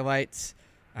Vandal highlights.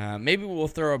 Maybe we'll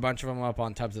throw a bunch of them up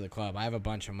on Tubs of the Club. I have a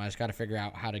bunch of them. I just got to figure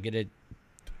out how to get a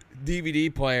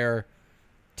DVD player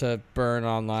to burn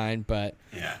online. But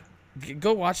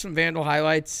go watch some Vandal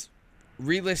highlights.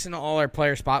 Re-listen to all our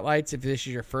player spotlights if this is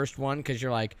your first one, because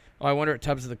you're like, oh, I wonder what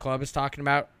Tubs of the Club is talking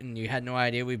about, and you had no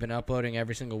idea we've been uploading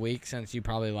every single week since you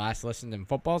probably last listened in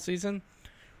football season.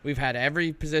 We've had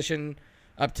every position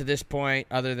up to this point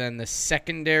other than the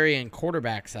secondary and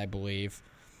quarterbacks, I believe,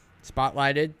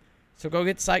 spotlighted. So go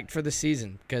get psyched for the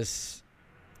season, because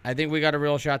I think we got a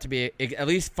real shot to be at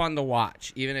least fun to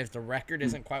watch. Even if the record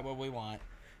isn't quite what we want,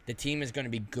 the team is going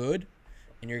to be good,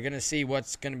 and you're going to see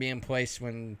what's going to be in place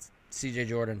when C.J.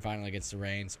 Jordan finally gets the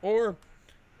reins. Or,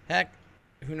 heck,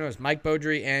 who knows? Mike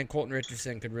Beaudry and Colton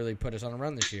Richardson could really put us on a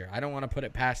run this year. I don't want to put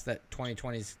it past that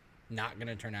 2020's not going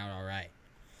to turn out all right.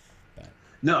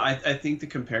 No, I think the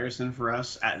comparison for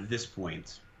us at this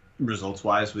point,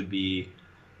 results-wise, would be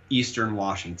Eastern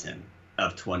Washington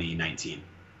of 2019.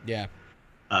 Yeah.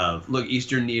 Look,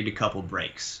 Eastern needed a couple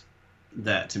breaks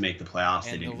to make the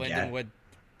playoffs. And they didn't the Lindenwood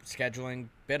scheduling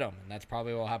bit them, and that's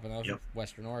probably what happened with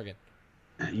Western Oregon.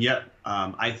 Yep.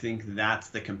 I think that's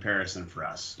the comparison for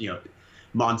us.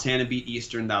 Montana beat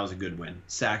Eastern. That was a good win.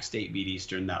 Sac State beat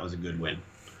Eastern. That was a good win.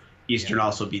 Eastern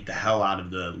also beat the hell out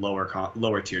of the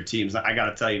lower tier teams. I got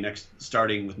to tell you,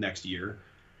 starting with next year,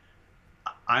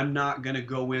 I'm not going to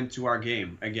go into our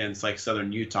game against like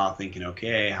Southern Utah thinking,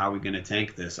 okay, how are we going to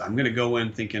tank this? I'm going to go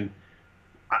in thinking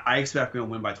I expect we're going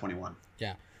to win by 21.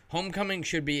 Yeah. Homecoming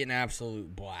should be an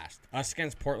absolute blast. Us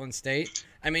against Portland State.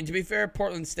 I mean, to be fair,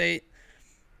 Portland State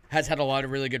has had a lot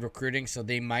of really good recruiting, so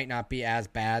they might not be as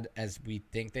bad as we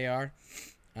think they are.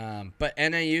 But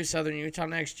NAU, Southern Utah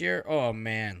next year, oh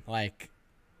man, like,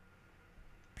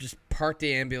 just park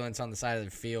the ambulance on the side of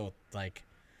the field. Like,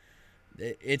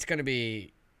 it's going to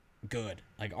be good.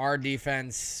 Like, our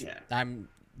defense,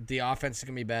 the offense is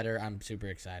going to be better. I'm super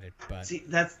excited. But see,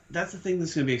 that's the thing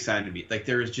that's going to be exciting to me. Like,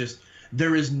 there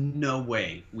is no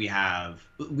way we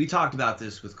talked about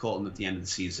this with Colton at the end of the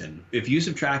season. If you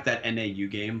subtract that NAU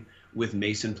game with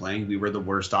Mason playing, we were the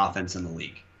worst offense in the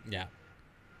league. Yeah.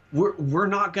 We're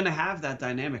not going to have that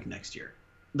dynamic next year.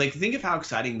 Like, think of how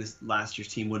exciting this last year's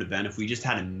team would have been if we just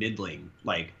had a middling,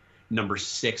 like, number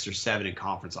 6 or 7 in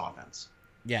conference offense.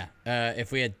 Yeah,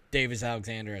 if we had Davis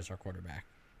Alexander as our quarterback.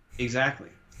 Exactly.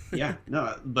 Yeah,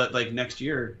 no, but, like, next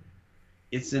year,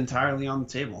 it's entirely on the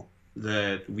table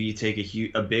that we take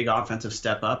a big offensive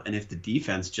step up, and if the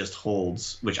defense just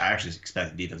holds, which I actually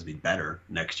expect the defense to be better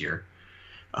next year,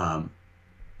 no,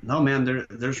 man,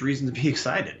 there's reason to be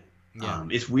excited. Yeah.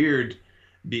 It's weird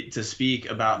to speak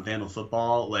about Vandal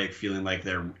football, like feeling like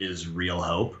there is real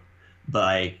hope,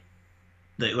 but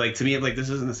like to me, like this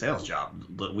isn't a sales job.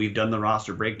 We've done the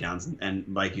roster breakdowns, and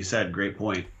like you said, great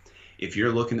point. If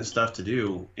you're looking at stuff to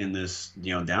do in this,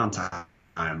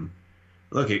 downtime,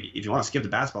 look, if you want to skip the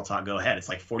basketball talk, go ahead. It's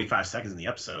like 45 seconds in the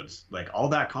episodes. Like all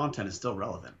that content is still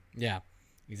relevant. Yeah,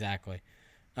 exactly.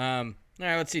 All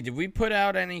right, let's see. Did we put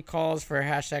out any calls for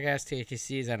hashtag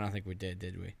AskTHCs? I don't think we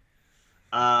did we?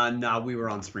 No, we were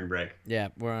on spring break. Yeah,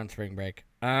 we're on spring break.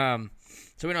 So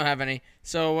we don't have any.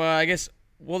 So I guess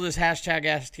we'll just hashtag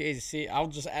AskTHC. I'll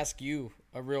just ask you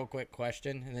a real quick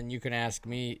question, and then you can ask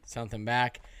me something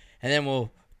back, and then we'll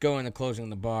go into closing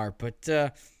the bar.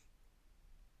 But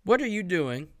what are you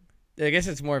doing? I guess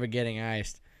it's more of a getting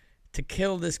iced to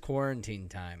kill this quarantine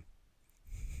time.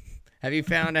 Have you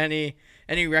found any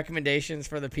recommendations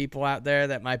for the people out there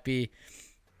that might be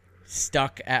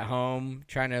stuck at home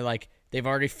trying to, like, they've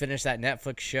already finished that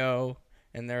Netflix show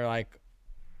and they're like,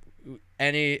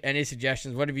 any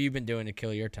suggestions? What have you been doing to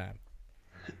kill your time?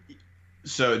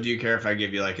 So do you care if I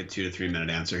give you like a 2 to 3 minute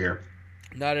answer here?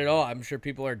 Not at all. I'm sure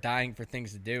people are dying for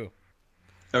things to do.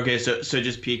 Okay, so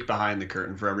just peek behind the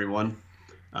curtain for everyone.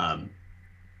 I'm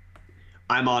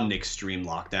on an extreme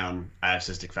lockdown. I have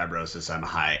cystic fibrosis. I'm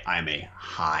a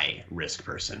high risk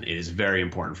person. It is very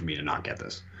important for me to not get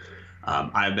this.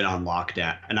 I've been on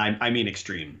lockdown, and I mean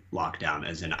extreme lockdown,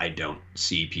 as in I don't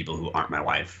see people who aren't my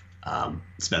wife.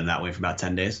 It's been that way for about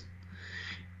 10 days.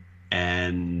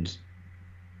 And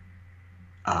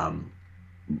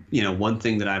one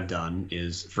thing that I've done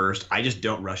is first, I just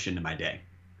don't rush into my day.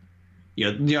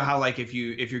 You know how like if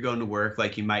you're going to work,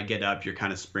 like you might get up, you're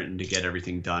kind of sprinting to get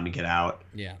everything done and get out.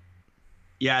 Yeah.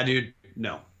 Yeah, dude.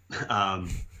 No.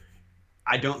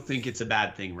 I don't think it's a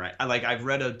bad thing, right? I've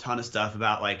read a ton of stuff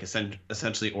about like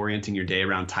essentially orienting your day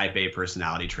around type A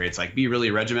personality traits, like be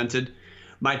really regimented.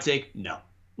 My take, no.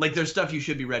 Like there's stuff you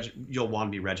should be you'll want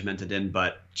to be regimented in,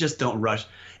 but just don't rush.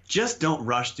 Just don't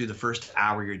rush through the first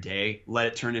hour of your day. Let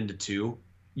it turn into 2.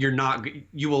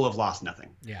 You will have lost nothing.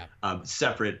 Yeah.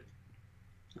 Separate.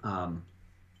 When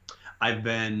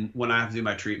I have to do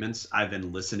my treatments, I've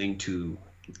been listening to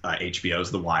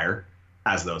HBO's The Wire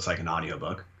as though it's like an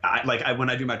audiobook. When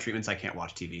I do my treatments, I can't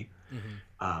watch TV.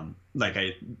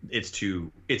 It's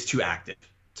too active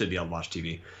to be able to watch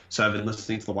TV. So I've been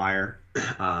listening to The Wire.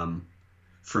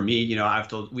 For me,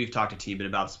 we've talked to T-Bit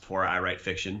about this before. I write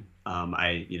fiction.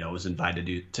 I was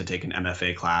invited to take an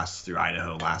MFA class through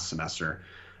Idaho last semester.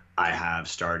 I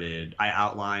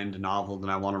outlined a novel that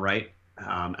I want to write,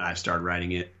 and I've started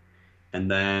writing it. And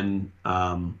then,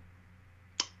 I've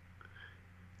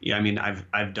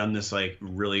done this like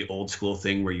really old school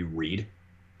thing where you read.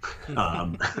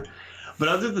 But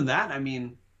other than that,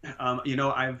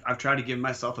 I've tried to give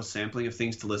myself a sampling of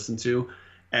things to listen to.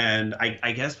 And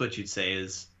I guess what you'd say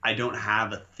is I don't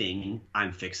have a thing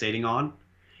I'm fixating on.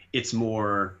 It's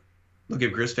more, look,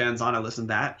 if Gris Fan's on, I listen to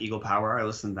that. Eagle Power, I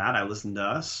listen to that. I listen to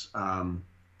us.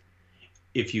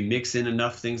 If you mix in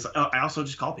enough things, I also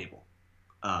just call people.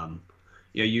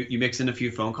 You mix in a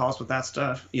few phone calls with that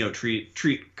stuff. Treat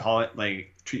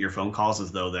your phone calls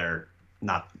as though they're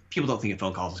not. People don't think of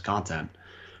phone calls as content,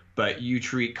 but you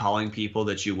treat calling people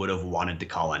that you would have wanted to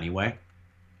call anyway.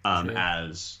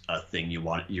 As a thing you're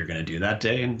going to do that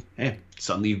day, and hey,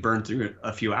 suddenly you've burned through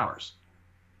a few hours.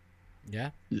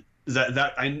 Yeah. You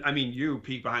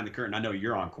peek behind the curtain. I know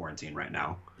you're on quarantine right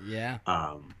now. Yeah.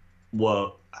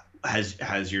 Well,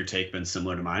 has your take been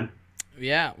similar to mine?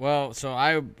 Yeah. Well, so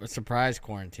I surprise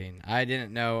quarantine. I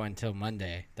didn't know until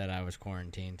Monday that I was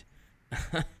quarantined.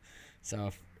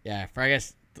 So for I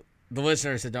guess the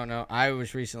listeners that don't know, I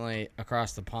was recently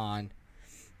across the pond,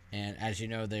 and as you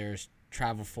know, there's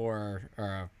level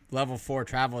 4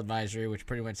 travel advisory, which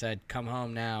pretty much said, come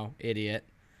home now, idiot.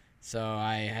 So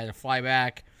I had to fly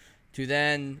back to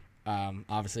then,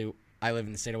 obviously I live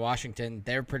in the state of Washington.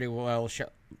 They're pretty well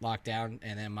locked down.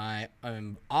 And then my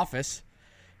office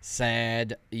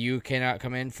said, you cannot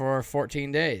come in for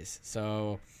 14 days.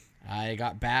 So I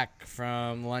got back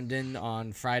from London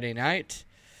on Friday night.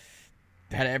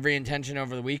 Had every intention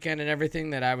over the weekend and everything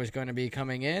that I was going to be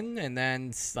coming in. And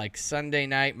then like Sunday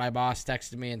night, my boss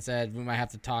texted me and said, we might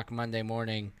have to talk Monday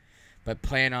morning, but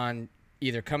plan on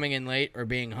either coming in late or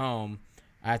being home.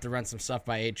 I have to run some stuff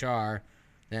by HR.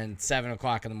 Then 7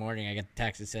 o'clock in the morning, I get the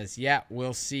text that says, yeah,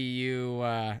 we'll see you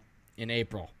in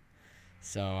April.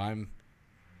 So I'm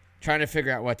trying to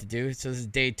figure out what to do. So this is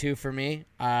day 2 for me.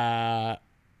 I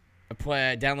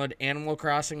download Animal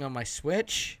Crossing on my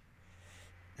Switch.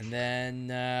 And then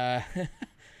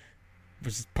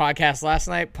was podcast last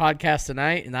night, podcast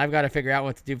tonight, and I've got to figure out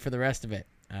what to do for the rest of it.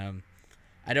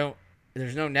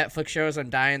 There's no Netflix shows I'm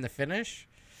dying to finish.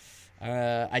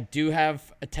 I do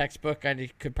have a textbook I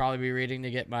could probably be reading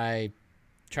to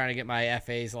trying to get my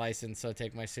FA's license, so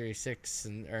take my Series 6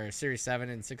 or Series 7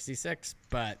 and 66.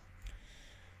 But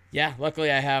yeah,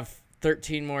 luckily I have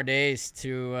 13 more days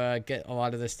to get a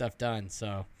lot of this stuff done.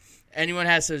 So anyone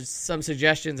has some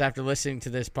suggestions after listening to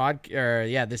this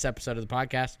this episode of the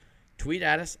podcast, tweet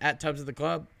at us at Tubs of the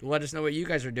Club. Let us know what you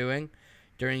guys are doing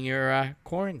during your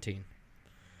quarantine.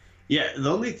 Yeah,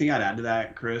 the only thing I'd add to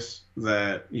that, Chris,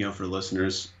 that for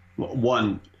listeners,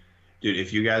 one, dude,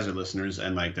 if you guys are listeners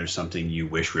and like there's something you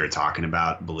wish we were talking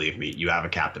about, believe me, you have a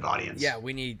captive audience. Yeah,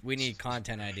 we need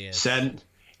content ideas. Send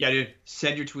your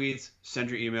tweets, send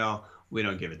your email. We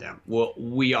don't give a damn. Well,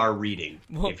 we are reading.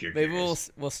 If you're maybe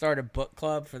curious. we'll start a book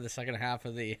club for the second half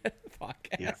of the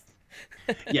podcast.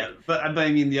 Yeah, but I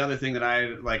mean, the other thing that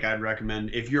I'd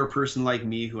recommend, if you're a person like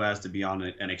me who has to be on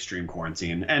an extreme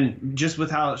quarantine, and just with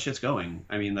how shit's going,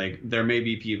 I mean, like there may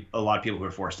be a lot of people who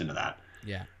are forced into that.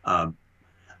 Yeah.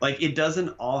 It doesn't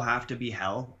all have to be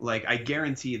hell. Like I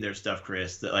guarantee there's stuff,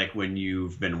 Chris, that like when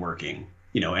you've been working,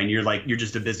 and you're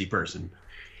just a busy person,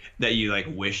 that you like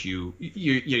wish you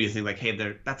think like,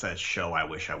 hey, that's a show I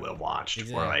wish I would have watched.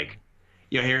 Exactly. Or like,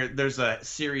 there's a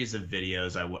series of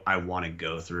videos I want to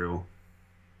go through.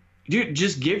 Dude,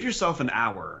 just give yourself an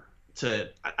hour to,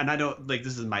 and I don't like,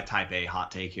 this is my type A hot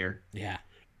take here. Yeah.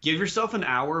 Give yourself an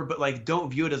hour, but like,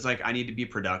 don't view it as like, I need to be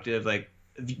productive. Like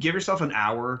give yourself an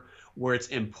hour where it's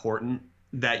important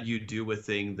that you do a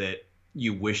thing that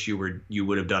you wish you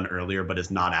would have done earlier, but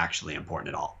it's not actually important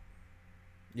at all.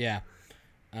 Yeah.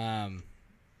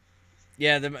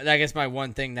 Yeah, I guess my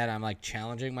one thing that I'm like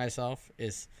challenging myself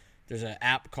is there's an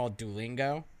app called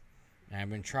Duolingo, and I've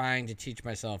been trying to teach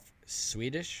myself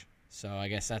Swedish. So I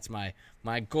guess that's my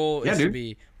goal is to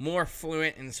be more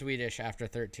fluent in Swedish after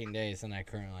 13 days than I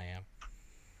currently am.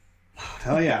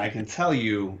 Hell yeah, I can tell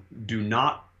you, do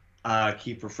not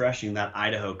keep refreshing that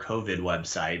Idaho COVID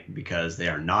website because they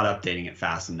are not updating it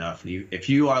fast enough. If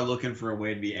you are looking for a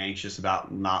way to be anxious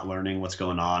about not learning what's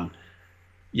going on,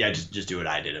 yeah, just do what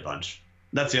I did a bunch.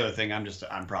 That's the other thing.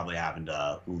 I'm probably having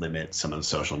to limit some of the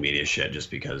social media shit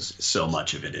just because so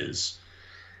much of it is.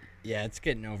 Yeah, it's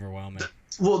getting overwhelming.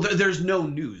 Well, there's no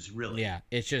news really. Yeah,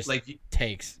 it's just like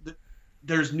takes.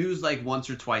 There's news like once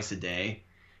or twice a day,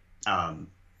 and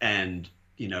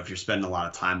if you're spending a lot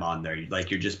of time on there,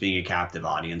 you're just being a captive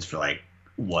audience for like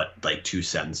 2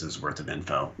 sentences worth of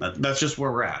info. That's just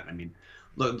where we're at. I mean,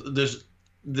 look,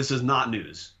 this is not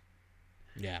news.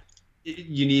 Yeah.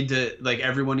 You need to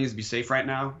everyone needs to be safe right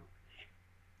now.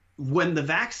 When the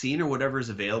vaccine or whatever is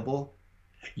available,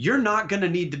 you're not going to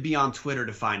need to be on Twitter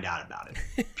to find out about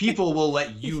it. People will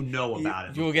let you know about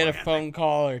it. You will get a phone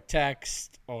call or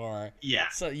text or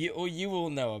so you will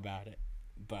know about it.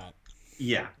 But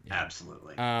yeah,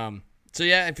 absolutely. So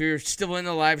yeah, if you're still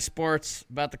into live sports,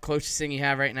 about the closest thing you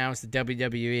have right now is the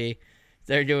WWE.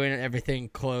 They're doing everything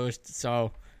closed,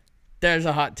 so there's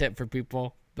a hot tip for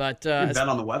people. But you can bet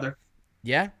on the weather.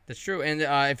 Yeah, that's true. And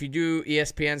if you do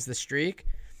ESPN's The Streak,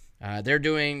 they're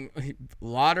doing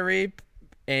lottery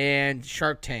and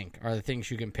Shark Tank are the things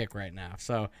you can pick right now.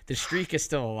 So The Streak is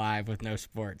still alive with no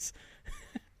sports.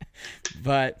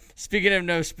 But speaking of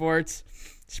no sports,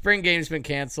 spring game's been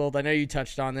canceled. I know you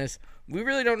touched on this. We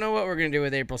really don't know what we're going to do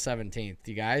with April 17th,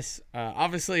 you guys.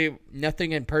 Obviously,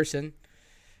 nothing in person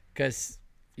because,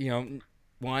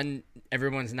 one,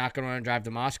 everyone's not going to want to drive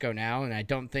to Moscow now, and I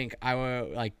don't think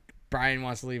Brian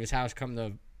wants to leave his house, come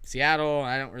to Seattle.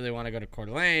 I don't really want to go to Coeur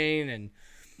d'Alene, and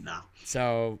no.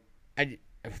 So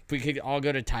we could all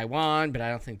go to Taiwan, but I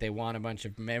don't think they want a bunch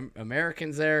of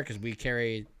Americans there because we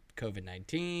carry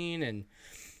COVID-19, and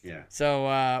yeah.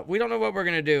 So we don't know what we're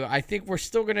gonna do. I think we're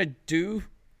still gonna do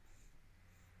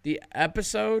the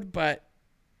episode, but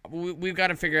we've got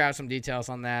to figure out some details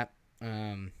on that.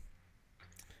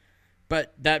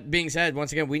 But that being said,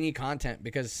 once again, we need content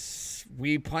because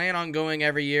we plan on going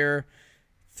every year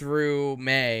through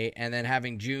May and then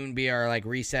having June be our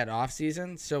reset off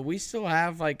season. So we still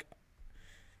have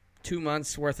 2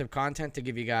 months worth of content to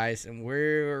give you guys, and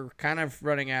we're kind of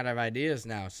running out of ideas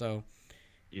now. So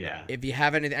yeah, if you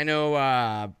have anything, I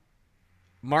know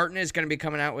Martin is going to be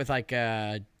coming out with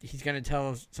he's going to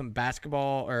tell some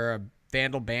basketball or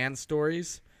Vandal band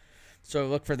stories. So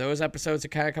look for those episodes to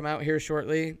kind of come out here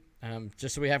shortly.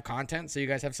 Just so we have content, so you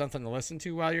guys have something to listen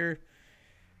to while you're,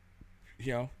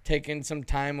 taking some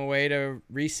time away to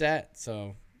reset.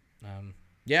 So,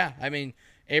 yeah, I mean,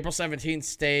 April 17th,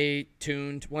 stay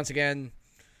tuned. Once again,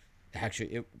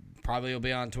 actually, it probably will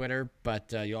be on Twitter,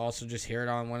 but you'll also just hear it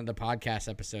on one of the podcast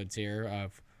episodes here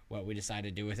of what we decide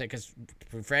to do with it. Because,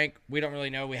 for Frank, we don't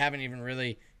really know. We haven't even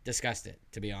really discussed it,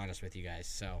 to be honest with you guys.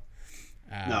 So.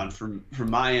 No, and from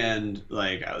my end,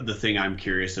 the thing I'm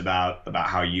curious about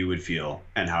how you would feel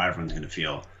and how everyone's going to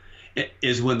feel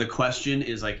is when the question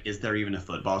is is there even a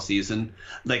football season?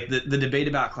 The debate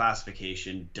about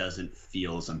classification doesn't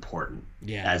feel as important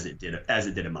as it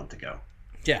did a month ago.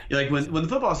 Yeah. When the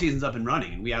football season's up and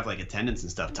running and we have attendance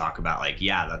and stuff talk about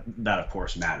that of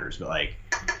course matters,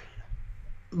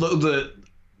 but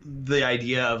the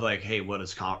idea of hey, what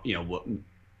is what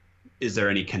is there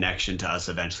any connection to us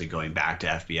eventually going back to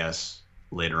FBS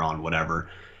later on,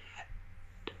 whatever?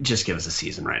 Just give us a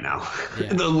season right now.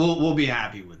 Yeah. We'll be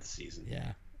happy with the season.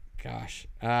 Yeah. Gosh.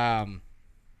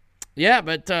 Yeah,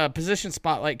 but position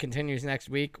spotlight continues next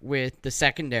week with the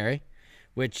secondary,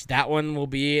 which that one will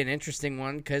be an interesting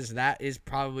one because that is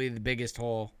probably the biggest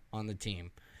hole on the team.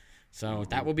 So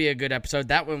that will be a good episode.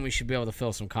 That one we should be able to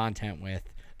fill some content with.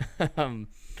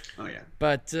 Oh, yeah.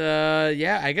 But,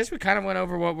 yeah, I guess we kind of went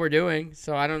over what we're doing.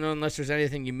 So I don't know unless there's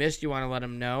anything you missed you want to let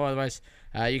them know. Otherwise,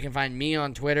 you can find me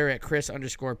on Twitter at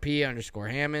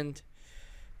Chris_P_Hammond.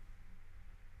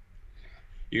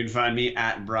 You can find me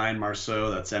at Brian Marceau.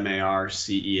 That's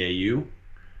Marceau.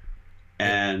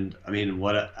 And, I mean,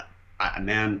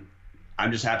 man,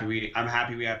 I'm just happy I'm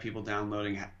happy we have people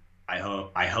downloading. I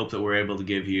hope that we're able to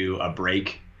give you a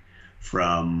break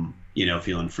from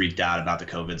feeling freaked out about the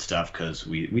COVID stuff because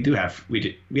we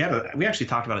actually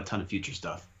talked about a ton of future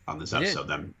stuff on this episode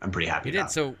that I'm pretty happy about.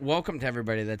 So welcome to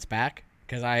everybody that's back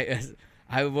because I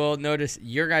I will notice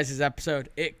your guys' episode.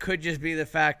 It could just be the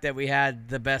fact that we had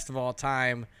the best of all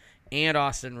time and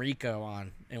Austin Rico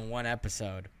on in one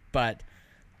episode. But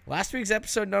last week's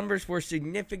episode numbers were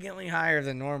significantly higher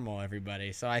than normal,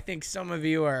 everybody. So I think some of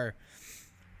you are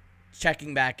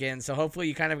checking back in. So hopefully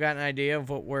you kind of got an idea of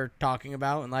what we're talking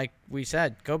about. And like we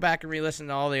said, go back and re-listen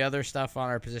to all the other stuff on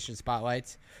our position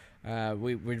spotlights.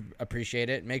 We would appreciate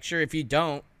it. Make sure if you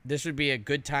don't, this would be a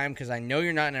good time because I know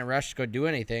you're not in a rush to go do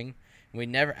anything. We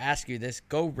never ask you this.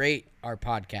 Go rate our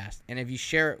podcast. And if you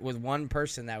share it with one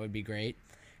person, that would be great.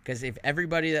 Because if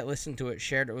everybody that listened to it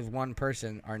shared it with one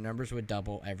person, our numbers would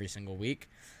double every single week.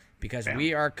 Because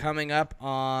we are coming up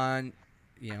on,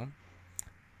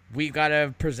 we got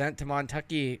to present to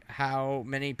Montucky how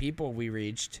many people we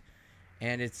reached.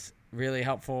 And it's really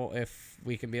helpful if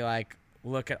we can be like,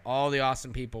 look at all the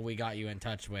awesome people we got you in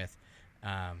touch with.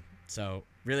 So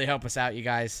really help us out, you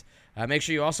guys. Make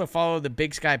sure you also follow the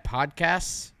Big Sky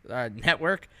Podcasts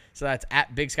network. So that's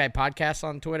at Big Sky Podcasts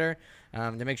on Twitter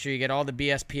to make sure you get all the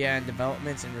BSPN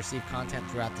developments and receive content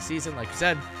throughout the season. Like I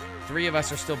said, 3 of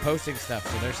us are still posting stuff,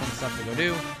 so there's some stuff to go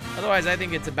do. Otherwise, I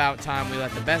think it's about time we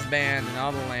let the best band in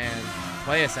all the land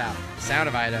play us out. Sound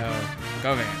of Idaho.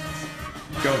 Go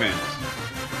Vandals. Go Vandals.